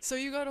 Yeah. So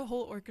you got a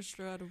whole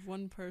orchestra out of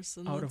one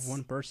person. Out of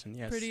one person,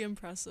 yes. Pretty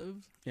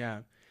impressive.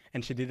 Yeah.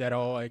 And she did that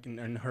all like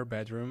in her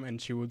bedroom,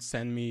 and she would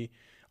send me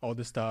all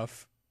the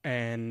stuff,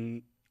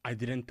 and I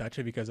didn't touch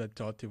it because I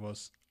thought it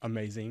was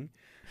amazing.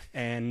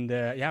 And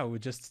we were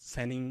just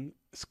sending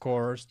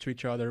scores to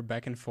each other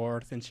back and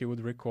forth, and she would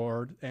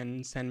record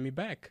and send me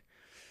back.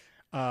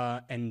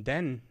 And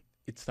then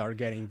it started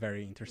getting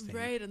very interesting.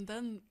 Right, and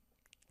then...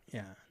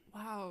 Yeah.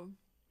 Wow.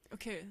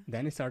 Okay.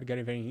 Then it started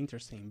getting very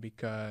interesting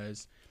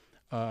because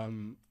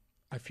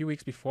a few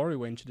weeks before we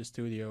went to the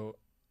studio,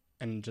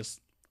 and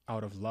just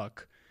out of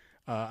luck,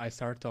 I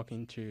started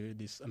talking to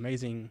this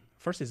amazing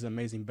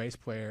bass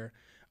player,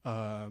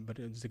 but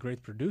it's a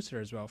great producer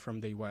as well from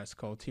the US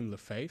called Tim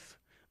LaFaith,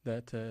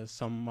 that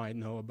some might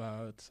know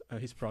about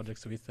his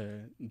projects with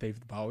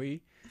David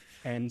Bowie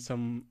and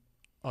some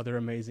other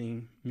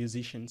amazing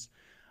musicians.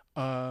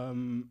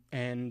 I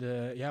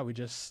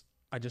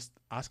just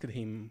asked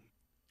him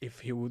if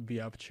he would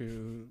be up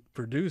to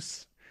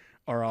produce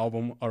our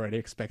album, already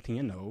expecting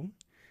a no.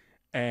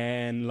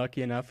 And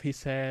lucky enough, he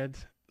said,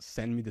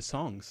 send me the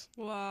songs.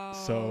 Wow.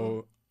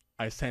 So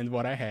I sent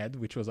what I had,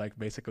 which was like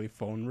basically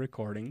phone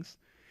recordings.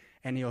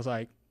 And he was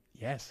like,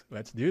 yes,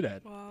 let's do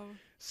that. Wow.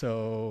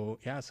 So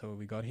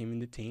we got him in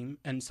the team.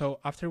 And so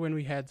after when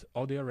we had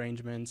all the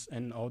arrangements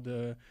and all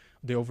the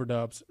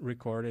overdubs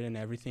recorded and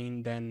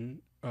everything,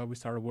 then we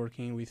started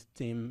working with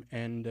Tim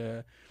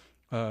and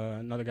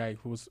another guy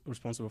who was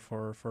responsible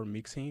for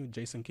mixing.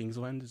 Jason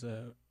Kingsland is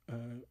a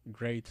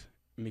great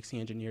mixing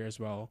engineer as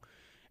well.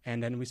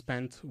 And then we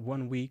spent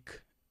 1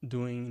 week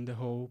doing the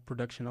whole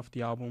production of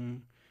the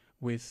album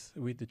with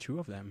the two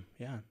of them.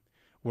 Yeah,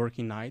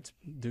 working nights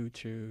due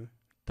to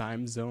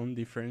time zone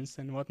difference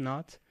and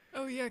whatnot.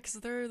 Oh yeah, because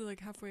they're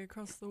like halfway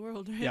across the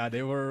world, right? Yeah,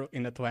 they were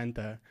in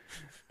Atlanta,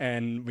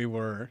 and we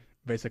were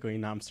basically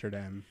in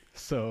Amsterdam.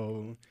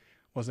 So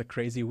it was a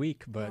crazy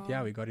week, but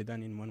yeah, we got it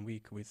done in 1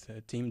 week with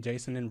Team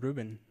Jason and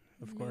Ruben,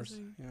 of course.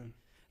 Yeah.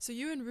 So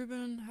you and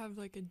Ruben have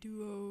like a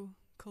duo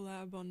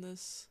collab on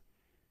this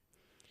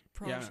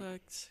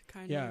project,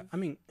 kind of. Yeah, I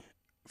mean,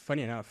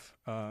 funny enough,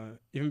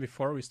 even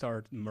before we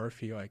started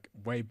Murphy, like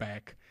way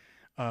back,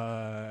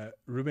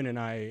 Ruben and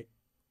I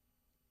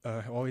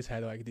always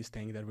had like this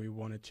thing that we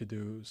wanted to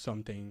do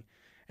something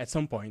at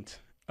some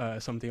point,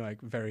 something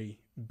like very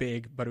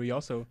big. But we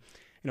also,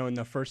 in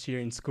the first year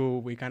in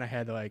school, we kind of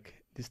had like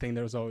this thing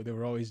that was always, they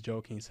were always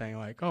joking, saying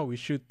like, oh, we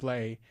should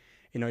play,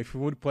 if we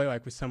would play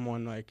like with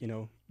someone like,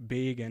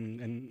 big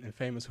and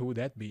famous, who would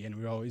that be? And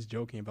we were always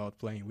joking about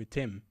playing with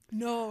Tim.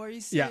 No, are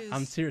you serious? Yeah,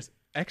 I'm serious.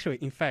 Actually,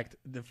 in fact,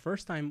 the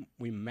first time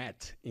we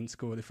met in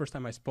school, the first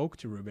time I spoke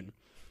to Ruben,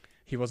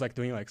 he was like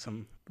doing like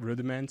some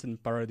rudiments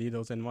and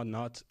paradiddles and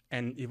whatnot,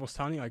 and it was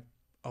sounding like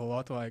a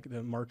lot like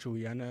the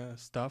Marchuliana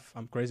stuff.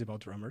 I'm crazy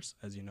about drummers,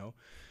 as you know.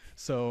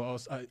 So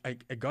I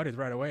got it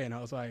right away, and I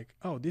was like,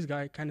 oh, this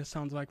guy kind of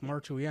sounds like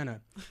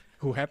Marchuliana,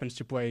 who happens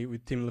to play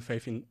with Tim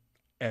LaFaith in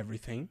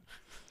everything.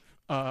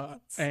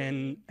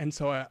 And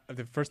so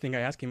the first thing I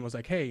asked him was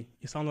like, hey,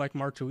 you sound like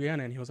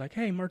Marchuliana. And he was like,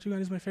 hey,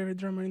 Marchuliana is my favorite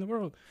drummer in the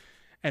world.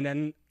 And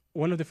then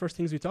one of the first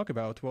things we talked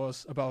about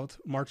was about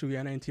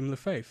Marchuliana and Tim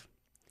LaFaith.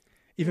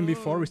 Even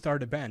before we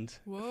started the band.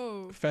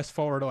 Whoa. Fast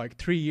forward like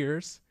 3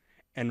 years,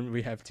 and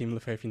we have Tim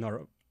LaFaith in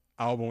our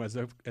album as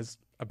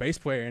a bass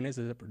player and as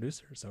a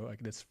producer. So like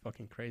that's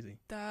fucking crazy.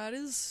 That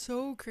is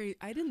so crazy.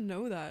 I didn't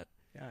know that.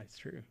 Yeah, it's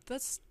true.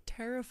 That's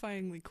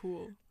terrifyingly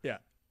cool. Yeah.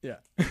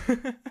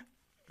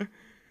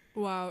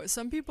 Wow.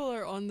 Some people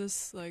are on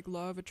this like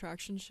law of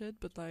attraction shit,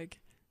 but like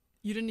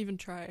you didn't even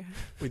try.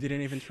 We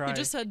didn't even try. You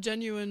just had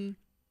genuine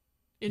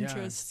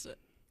interest,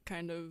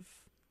 kind of,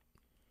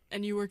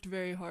 and you worked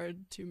very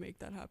hard to make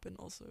that happen.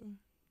 Also,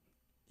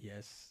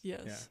 Yes.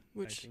 yes, Yeah,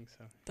 which I think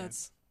so.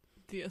 that's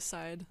the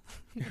aside.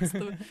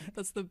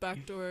 That's the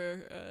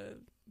backdoor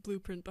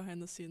blueprint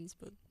behind the scenes.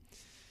 But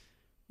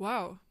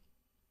wow,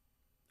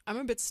 I'm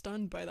a bit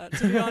stunned by that,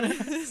 to be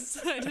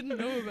honest. I didn't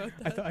know about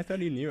that. I thought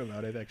you knew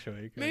about it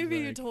actually. 'Cause, Maybe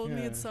you like, told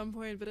me yeah. at some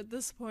point, but at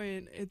this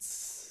point,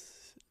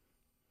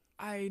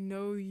 I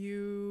know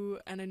you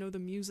and I know the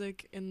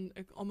music in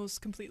a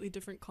almost completely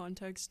different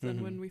context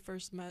than when we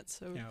first met.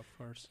 So Yeah, of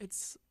course.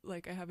 it's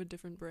like I have a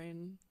different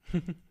brain,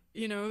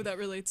 that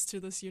relates to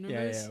this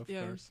universe. Of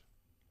course.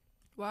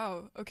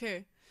 Wow.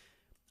 Okay.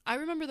 I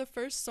remember the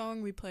first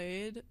song we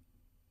played,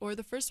 or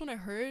the first one I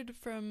heard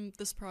from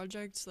this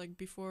project, like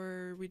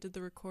before we did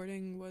the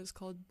recording, was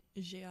called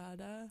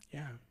Geada.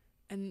 Yeah.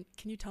 And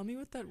can you tell me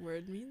what that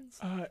word means?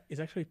 It's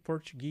actually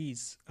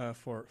Portuguese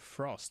for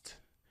frost,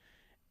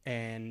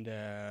 and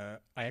I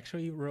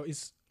actually wrote.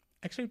 It's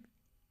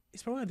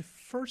probably the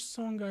first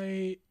song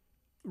I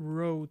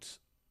wrote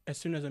as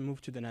soon as I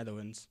moved to the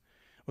Netherlands.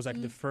 It was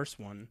like the first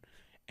one,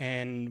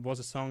 and was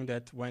a song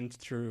that went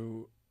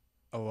through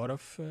a lot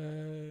of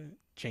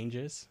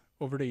changes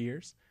over the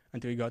years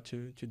until we got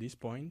to this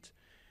point.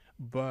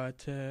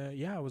 But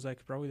it was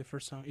like probably the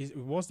first song. It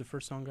was the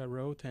first song I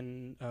wrote,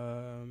 and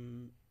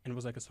it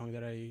was like a song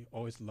that I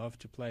always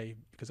loved to play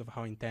because of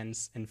how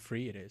intense and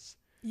free it is.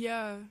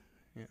 Yeah.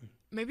 Yeah.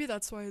 Maybe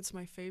that's why it's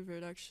my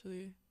favorite,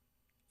 actually.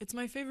 It's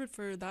my favorite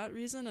for that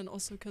reason, and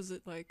also because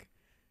it, like,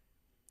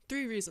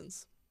 3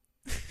 reasons.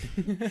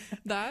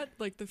 That,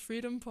 like, the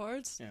freedom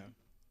parts,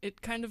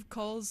 it kind of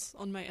calls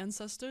on my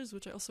ancestors,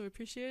 which I also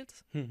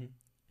appreciate.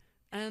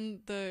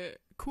 And the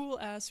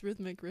cool-ass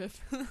rhythmic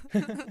riff.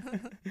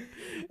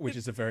 Which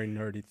is a very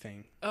nerdy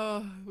thing.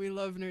 Oh, we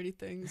love nerdy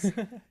things.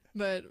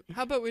 But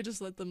how about we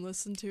just let them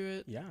listen to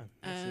it? Yeah,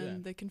 let's do And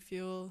that. they can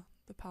feel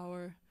the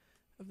power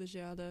of the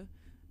Geada.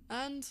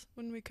 And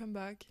when we come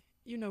back,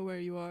 you know where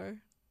you are.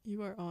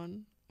 You are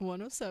on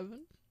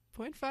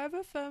 107.5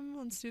 FM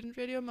on Student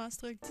Radio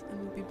Maastricht,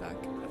 and we'll be back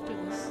after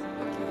this.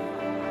 Okay.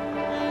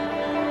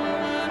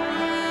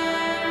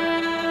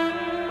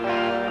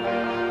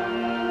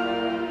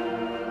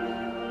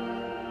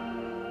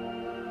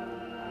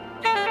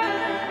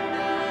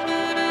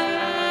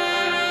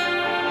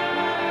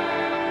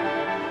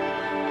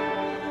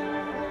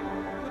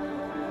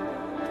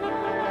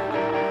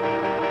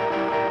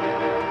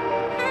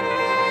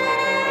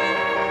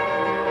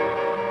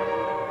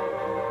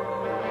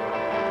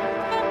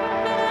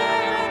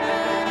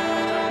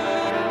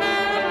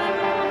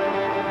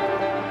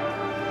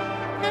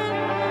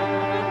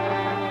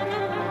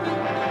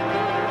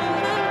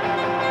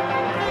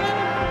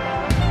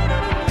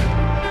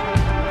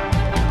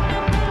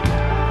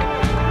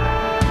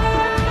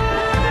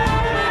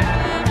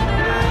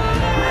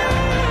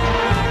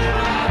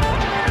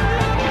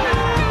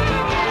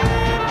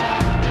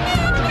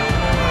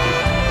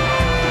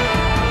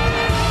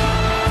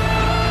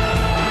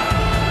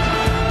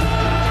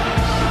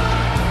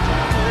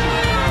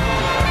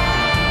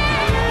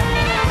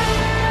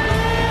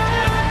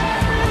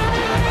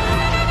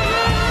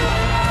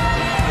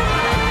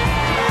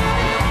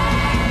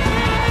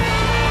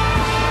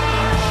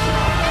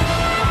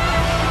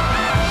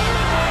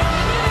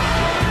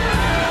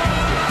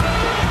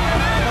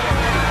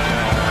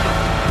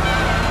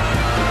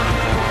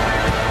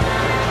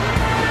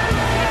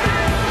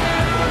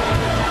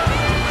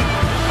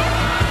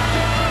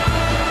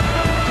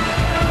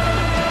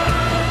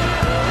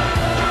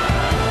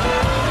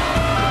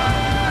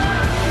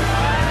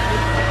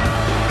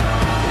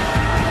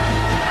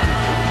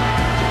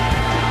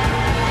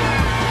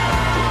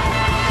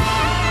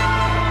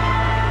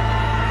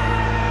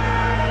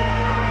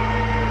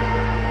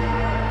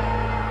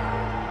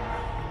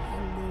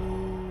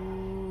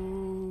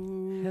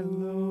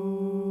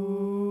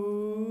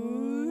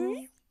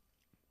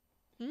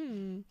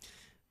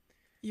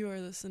 You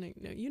are listening.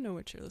 No, you know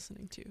what you're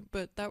listening to.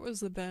 But that was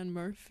the band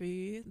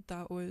Murphy.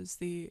 That was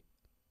the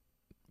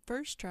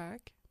first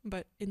track,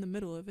 but in the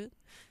middle of it.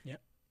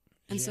 Yep.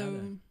 And Geada.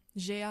 so,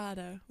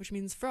 Geada, which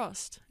means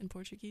frost in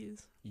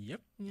Portuguese.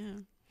 Yep. Yeah.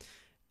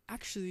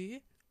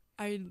 Actually,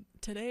 I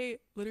today,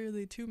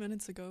 literally 2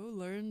 minutes ago,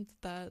 learned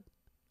that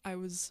I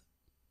was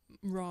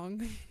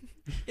wrong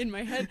in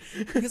my head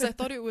because I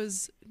thought it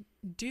was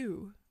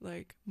dew,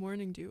 like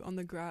morning dew on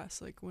the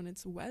grass, like when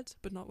it's wet,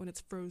 but not when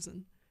it's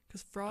frozen.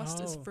 Because frost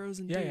is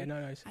frozen dew. Yeah,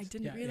 no, I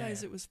didn't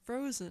realize it was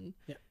frozen.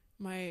 Yeah.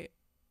 My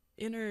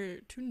inner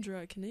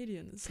tundra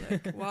Canadian is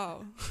like,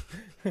 wow.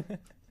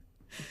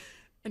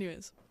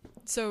 Anyways,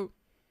 so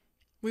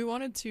we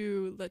wanted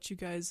to let you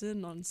guys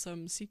in on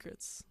some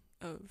secrets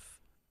of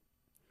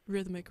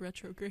rhythmic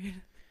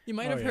retrograde. You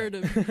might have heard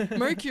of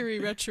Mercury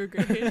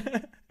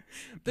retrograde.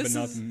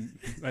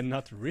 But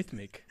not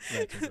rhythmic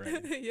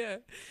retrograde. Yeah.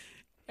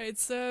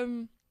 It's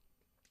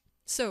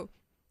so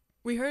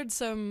we heard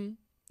some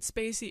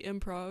spacey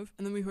improv,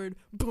 and then we heard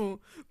boom,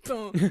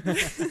 boom.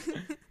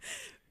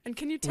 And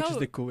can you tell? Which is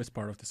the coolest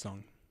part of the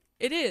song.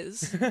 It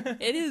is.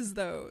 It is,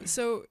 though.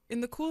 So,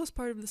 in the coolest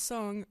part of the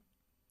song,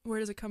 where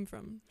does it come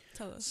from?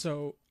 Tell us.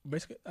 So,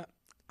 basically,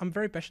 I'm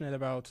very passionate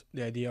about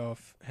the idea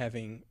of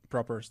having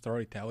proper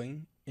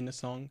storytelling in a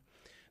song.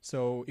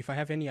 So, if I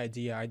have any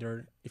idea,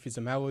 either if it's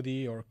a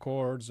melody or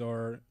chords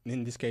or,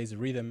 in this case,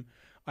 rhythm,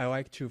 I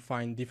like to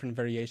find different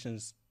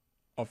variations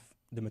of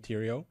the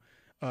material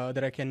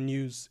that I can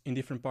use in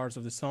different parts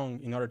of the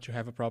song in order to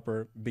have a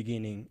proper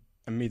beginning,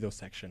 a middle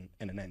section,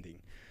 and an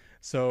ending.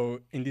 So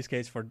in this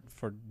case, for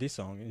this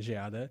song,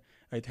 Geada,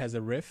 it has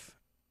a riff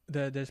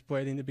that's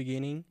played in the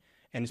beginning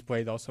and is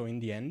played also in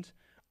the end.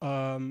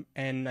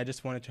 And I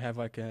just wanted to have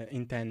like an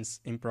intense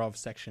improv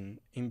section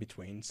in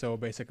between. So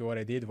basically what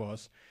I did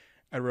was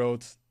I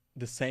wrote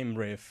the same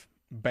riff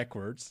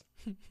backwards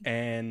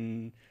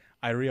and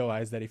I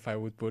realized that if I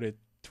would put it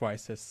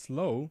twice as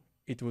slow,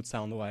 it would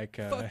sound like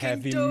a Fucking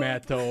heavy dope.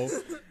 metal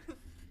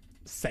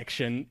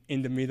section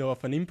in the middle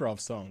of an improv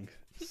song.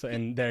 So,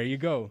 and there you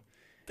go.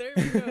 There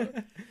we go.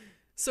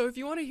 So if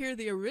you want to hear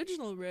the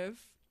original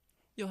riff,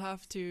 you'll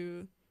have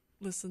to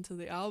listen to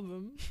the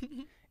album.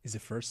 It's the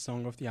first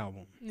song of the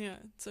album. Yeah,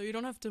 so you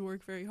don't have to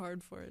work very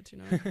hard for it, you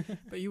know,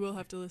 but you will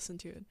have to listen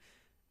to it.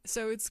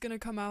 So it's going to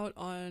come out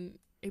on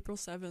April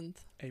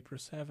 7th. April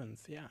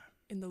 7th, yeah.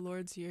 In the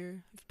Lord's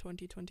year of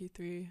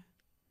 2023.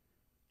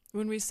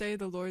 When we say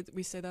the Lord,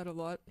 we say that a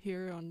lot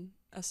here on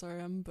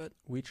SRM, but...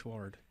 Which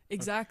Lord?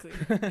 Exactly.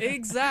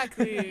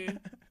 Exactly.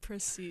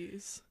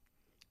 Precise.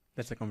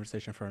 That's a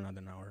conversation for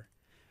another hour.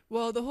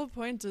 Well, the whole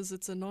point is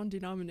it's a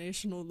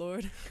non-denominational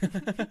Lord.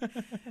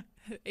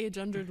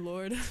 Age-gendered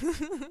Lord.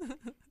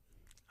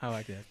 I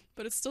like that.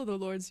 But it's still the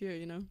Lord's year,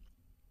 you know?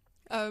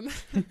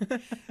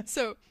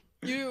 So,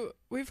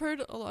 we've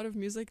heard a lot of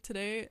music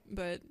today,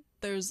 but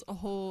there's a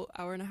whole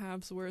hour and a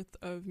half's worth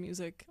of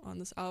music on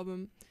this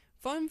album.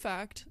 Fun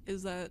fact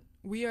is that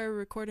we are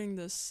recording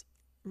this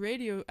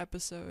radio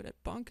episode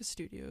at Bonka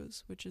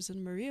Studios, which is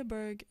in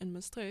Mariaberg in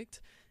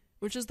Maastricht,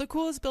 which is the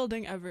coolest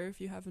building ever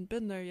if you haven't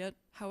been there yet.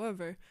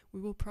 However,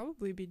 we will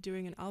probably be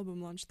doing an album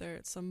launch there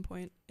at some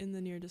point in the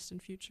near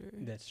distant future.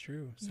 That's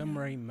true.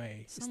 Somewhere in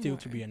May. Somewhere. Still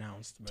to be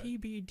announced. But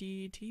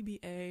TBD,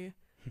 TBA.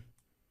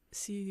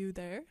 See you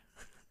there.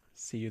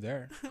 see you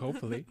there,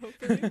 hopefully.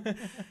 Hopefully.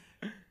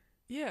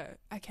 Yeah,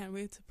 I can't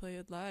wait to play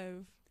it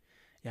live.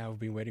 Yeah, I've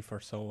been waiting for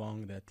so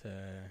long that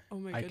Oh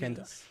my I can't.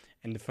 goodness.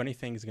 And the funny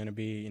thing is going to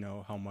be, you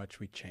know, how much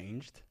we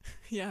changed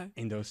Yeah,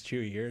 in those 2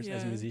 years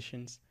as Yeah.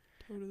 musicians.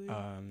 totally.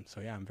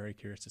 So yeah, I'm very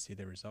curious to see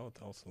the result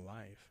also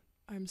live.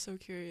 I'm so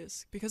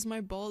curious because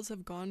my balls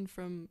have gone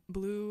from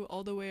blue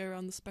all the way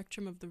around the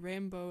spectrum of the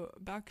rainbow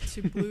back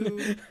to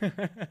blue.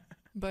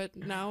 But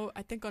now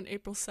I think on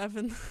April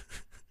 7th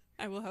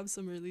I will have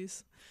some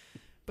release.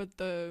 But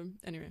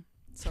anyway,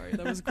 sorry,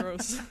 that was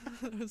gross.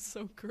 That was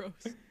so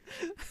gross.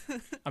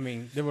 I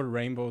mean, there were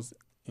rainbows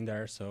in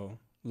there, so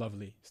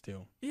lovely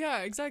still. Yeah,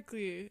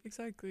 exactly.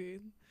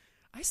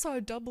 I saw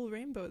a double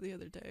rainbow the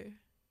other day.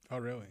 Oh,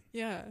 really?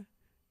 Yeah.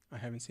 I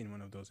haven't seen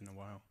one of those in a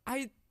while.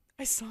 I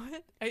saw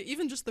it.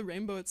 Even just the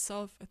rainbow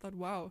itself, I thought,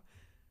 wow,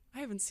 I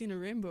haven't seen a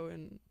rainbow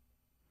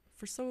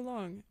for so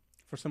long.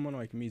 For someone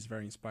like me, it's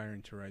very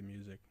inspiring to write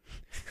music.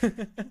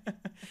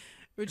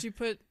 Would you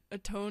put a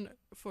tone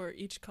for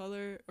each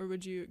color, or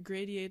would you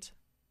gradiate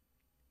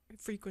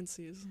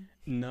frequencies?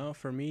 No,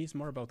 for me, it's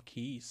more about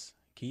keys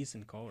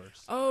and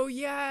colors. Oh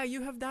yeah,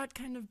 you have that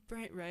kind of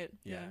bright, right?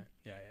 Yeah.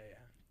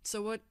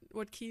 So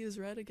what key is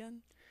red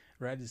again?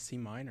 Red is C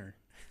minor.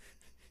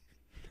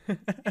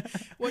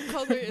 What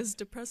color is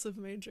depressive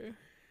major?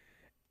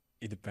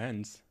 It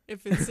depends.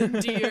 If it's in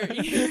D or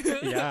E.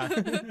 Yeah.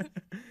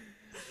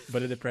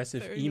 But a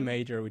depressive Fair E enough.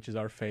 major, which is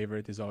our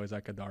favorite, is always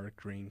like a dark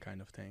green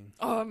kind of thing.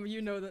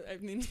 You know that. I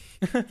mean,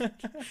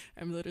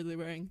 I'm literally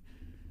wearing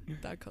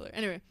that color.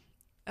 Anyway,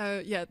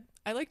 yeah,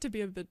 I like to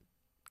be a bit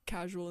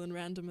casual and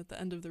random at the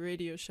end of the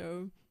radio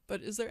show.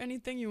 But is there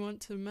anything you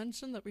want to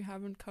mention that we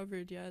haven't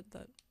covered yet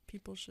that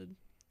people should?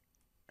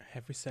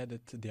 Have we said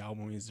that the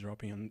album is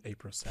dropping on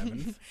April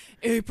 7th?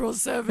 April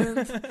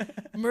 7th,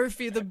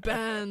 Murphy the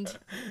band.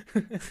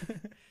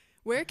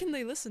 Where can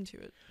they listen to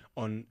it?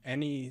 On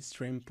any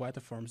stream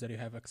platforms that you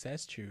have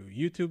access to.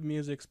 YouTube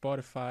Music,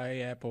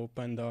 Spotify, Apple,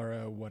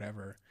 Pandora,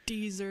 whatever.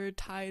 Deezer,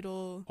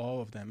 Tidal.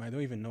 All of them. I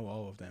don't even know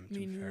all of them, to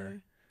Me be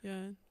fair. neither.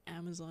 Yeah,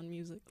 Amazon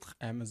Music.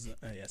 Amazon,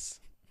 yes.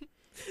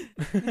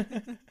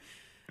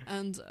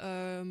 And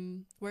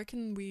where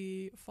can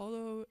we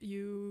follow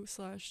you /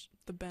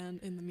 the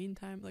band in the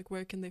meantime? Like,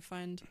 where can they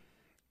find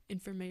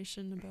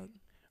information about?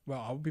 Well,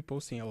 I'll be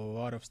posting a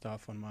lot of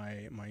stuff on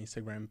my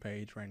Instagram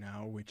page right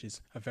now, which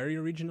is a very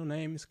original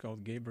name. It's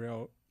called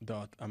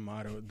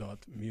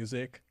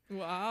gabriel.amaro.music.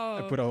 Wow.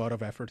 I put a lot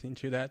of effort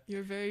into that.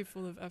 You're very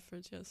full of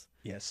effort, yes.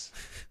 Yes.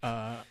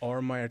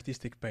 Or my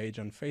artistic page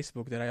on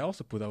Facebook that I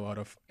also put a lot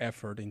of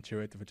effort into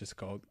it, which is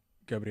called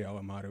Gabriel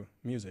Amaro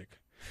Music.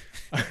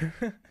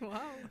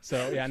 Wow.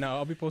 So yeah, no,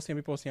 I'll be posting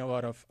a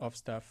lot of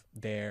stuff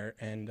there,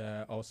 and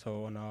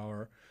also on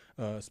our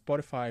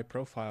Spotify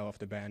profile of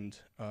the band,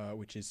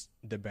 which is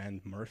the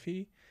band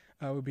Murphy.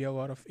 Will be a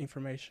lot of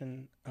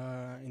information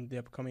in the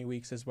upcoming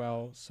weeks as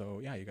well. So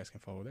yeah, you guys can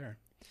follow there.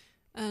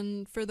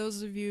 And for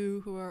those of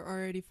you who are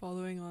already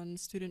following on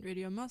Student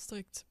Radio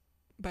Maastricht,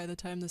 by the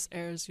time this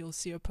airs, you'll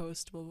see a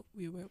post.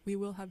 We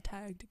will have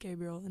tagged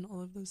Gabriel and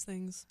all of those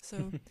things.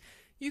 So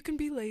you can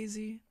be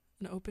lazy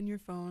and open your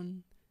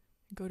phone,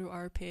 go to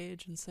our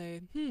page and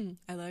say,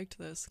 I liked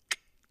this.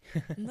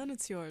 And then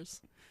it's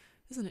yours.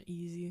 Isn't it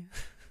easy?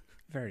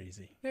 Very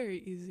easy. Very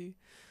easy.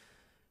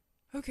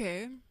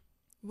 Okay.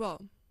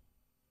 Well,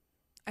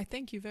 I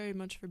thank you very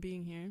much for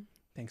being here.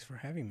 Thanks for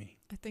having me.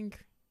 I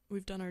think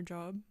we've done our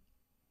job.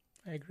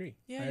 I agree.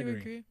 Yeah, I you agree.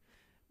 agree.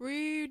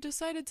 We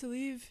decided to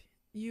leave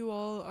you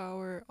all,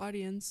 our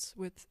audience,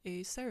 with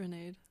a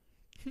serenade.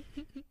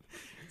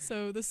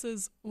 So this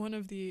is one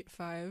of the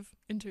 5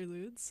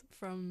 interludes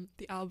from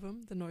the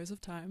album The Noise of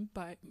Time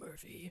by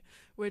Murphy,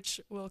 which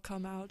will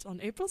come out on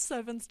April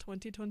 7th,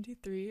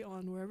 2023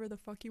 on wherever the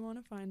fuck you want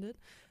to find it.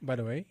 By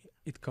the way,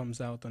 it comes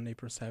out on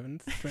April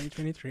 7th,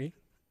 2023.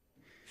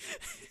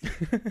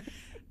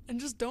 And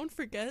just don't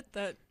forget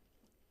that.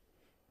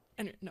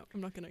 Anyway, no,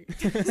 I'm not going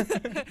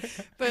to.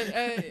 But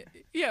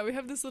yeah, we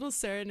have this little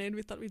serenade.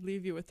 We thought we'd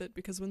leave you with it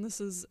because when this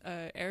is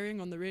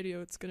airing on the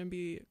radio, it's going to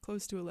be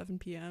close to 11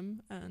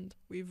 p.m. and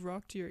we've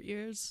rocked your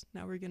ears.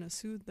 Now we're going to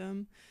soothe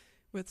them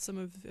with some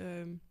of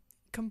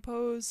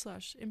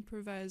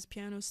compose/improvised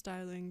piano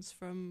stylings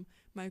from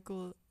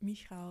Michael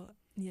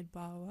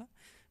Niedbauer,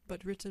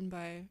 but written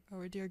by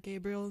our dear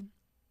Gabriel.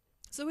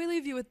 So we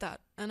leave you with that,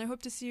 and I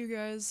hope to see you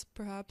guys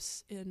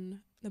perhaps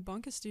in the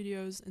Bonka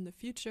Studios in the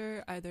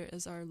future, either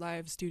as our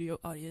live studio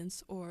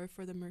audience or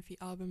for the Murphy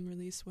album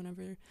release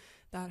whenever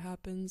that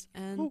happens.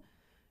 And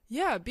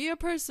yeah, be a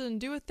person,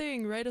 do a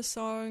thing, write a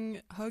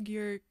song, hug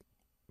your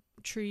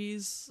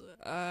trees,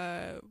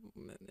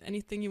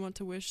 anything you want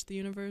to wish the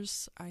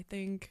universe. I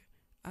think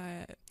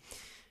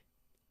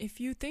if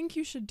you think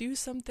you should do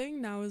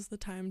something, now is the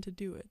time to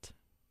do it.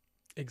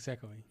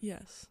 Exactly.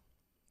 Yes.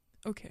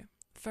 Okay.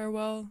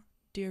 Farewell,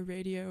 dear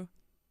radio.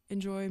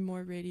 Enjoy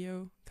more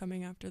radio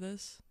coming after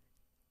this.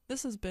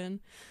 This has been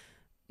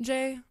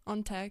Jay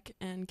on tech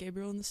and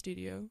Gabriel in the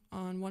studio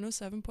on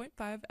 107.5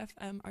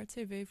 FM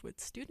RTW with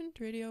Student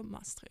Radio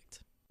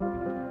Maastricht.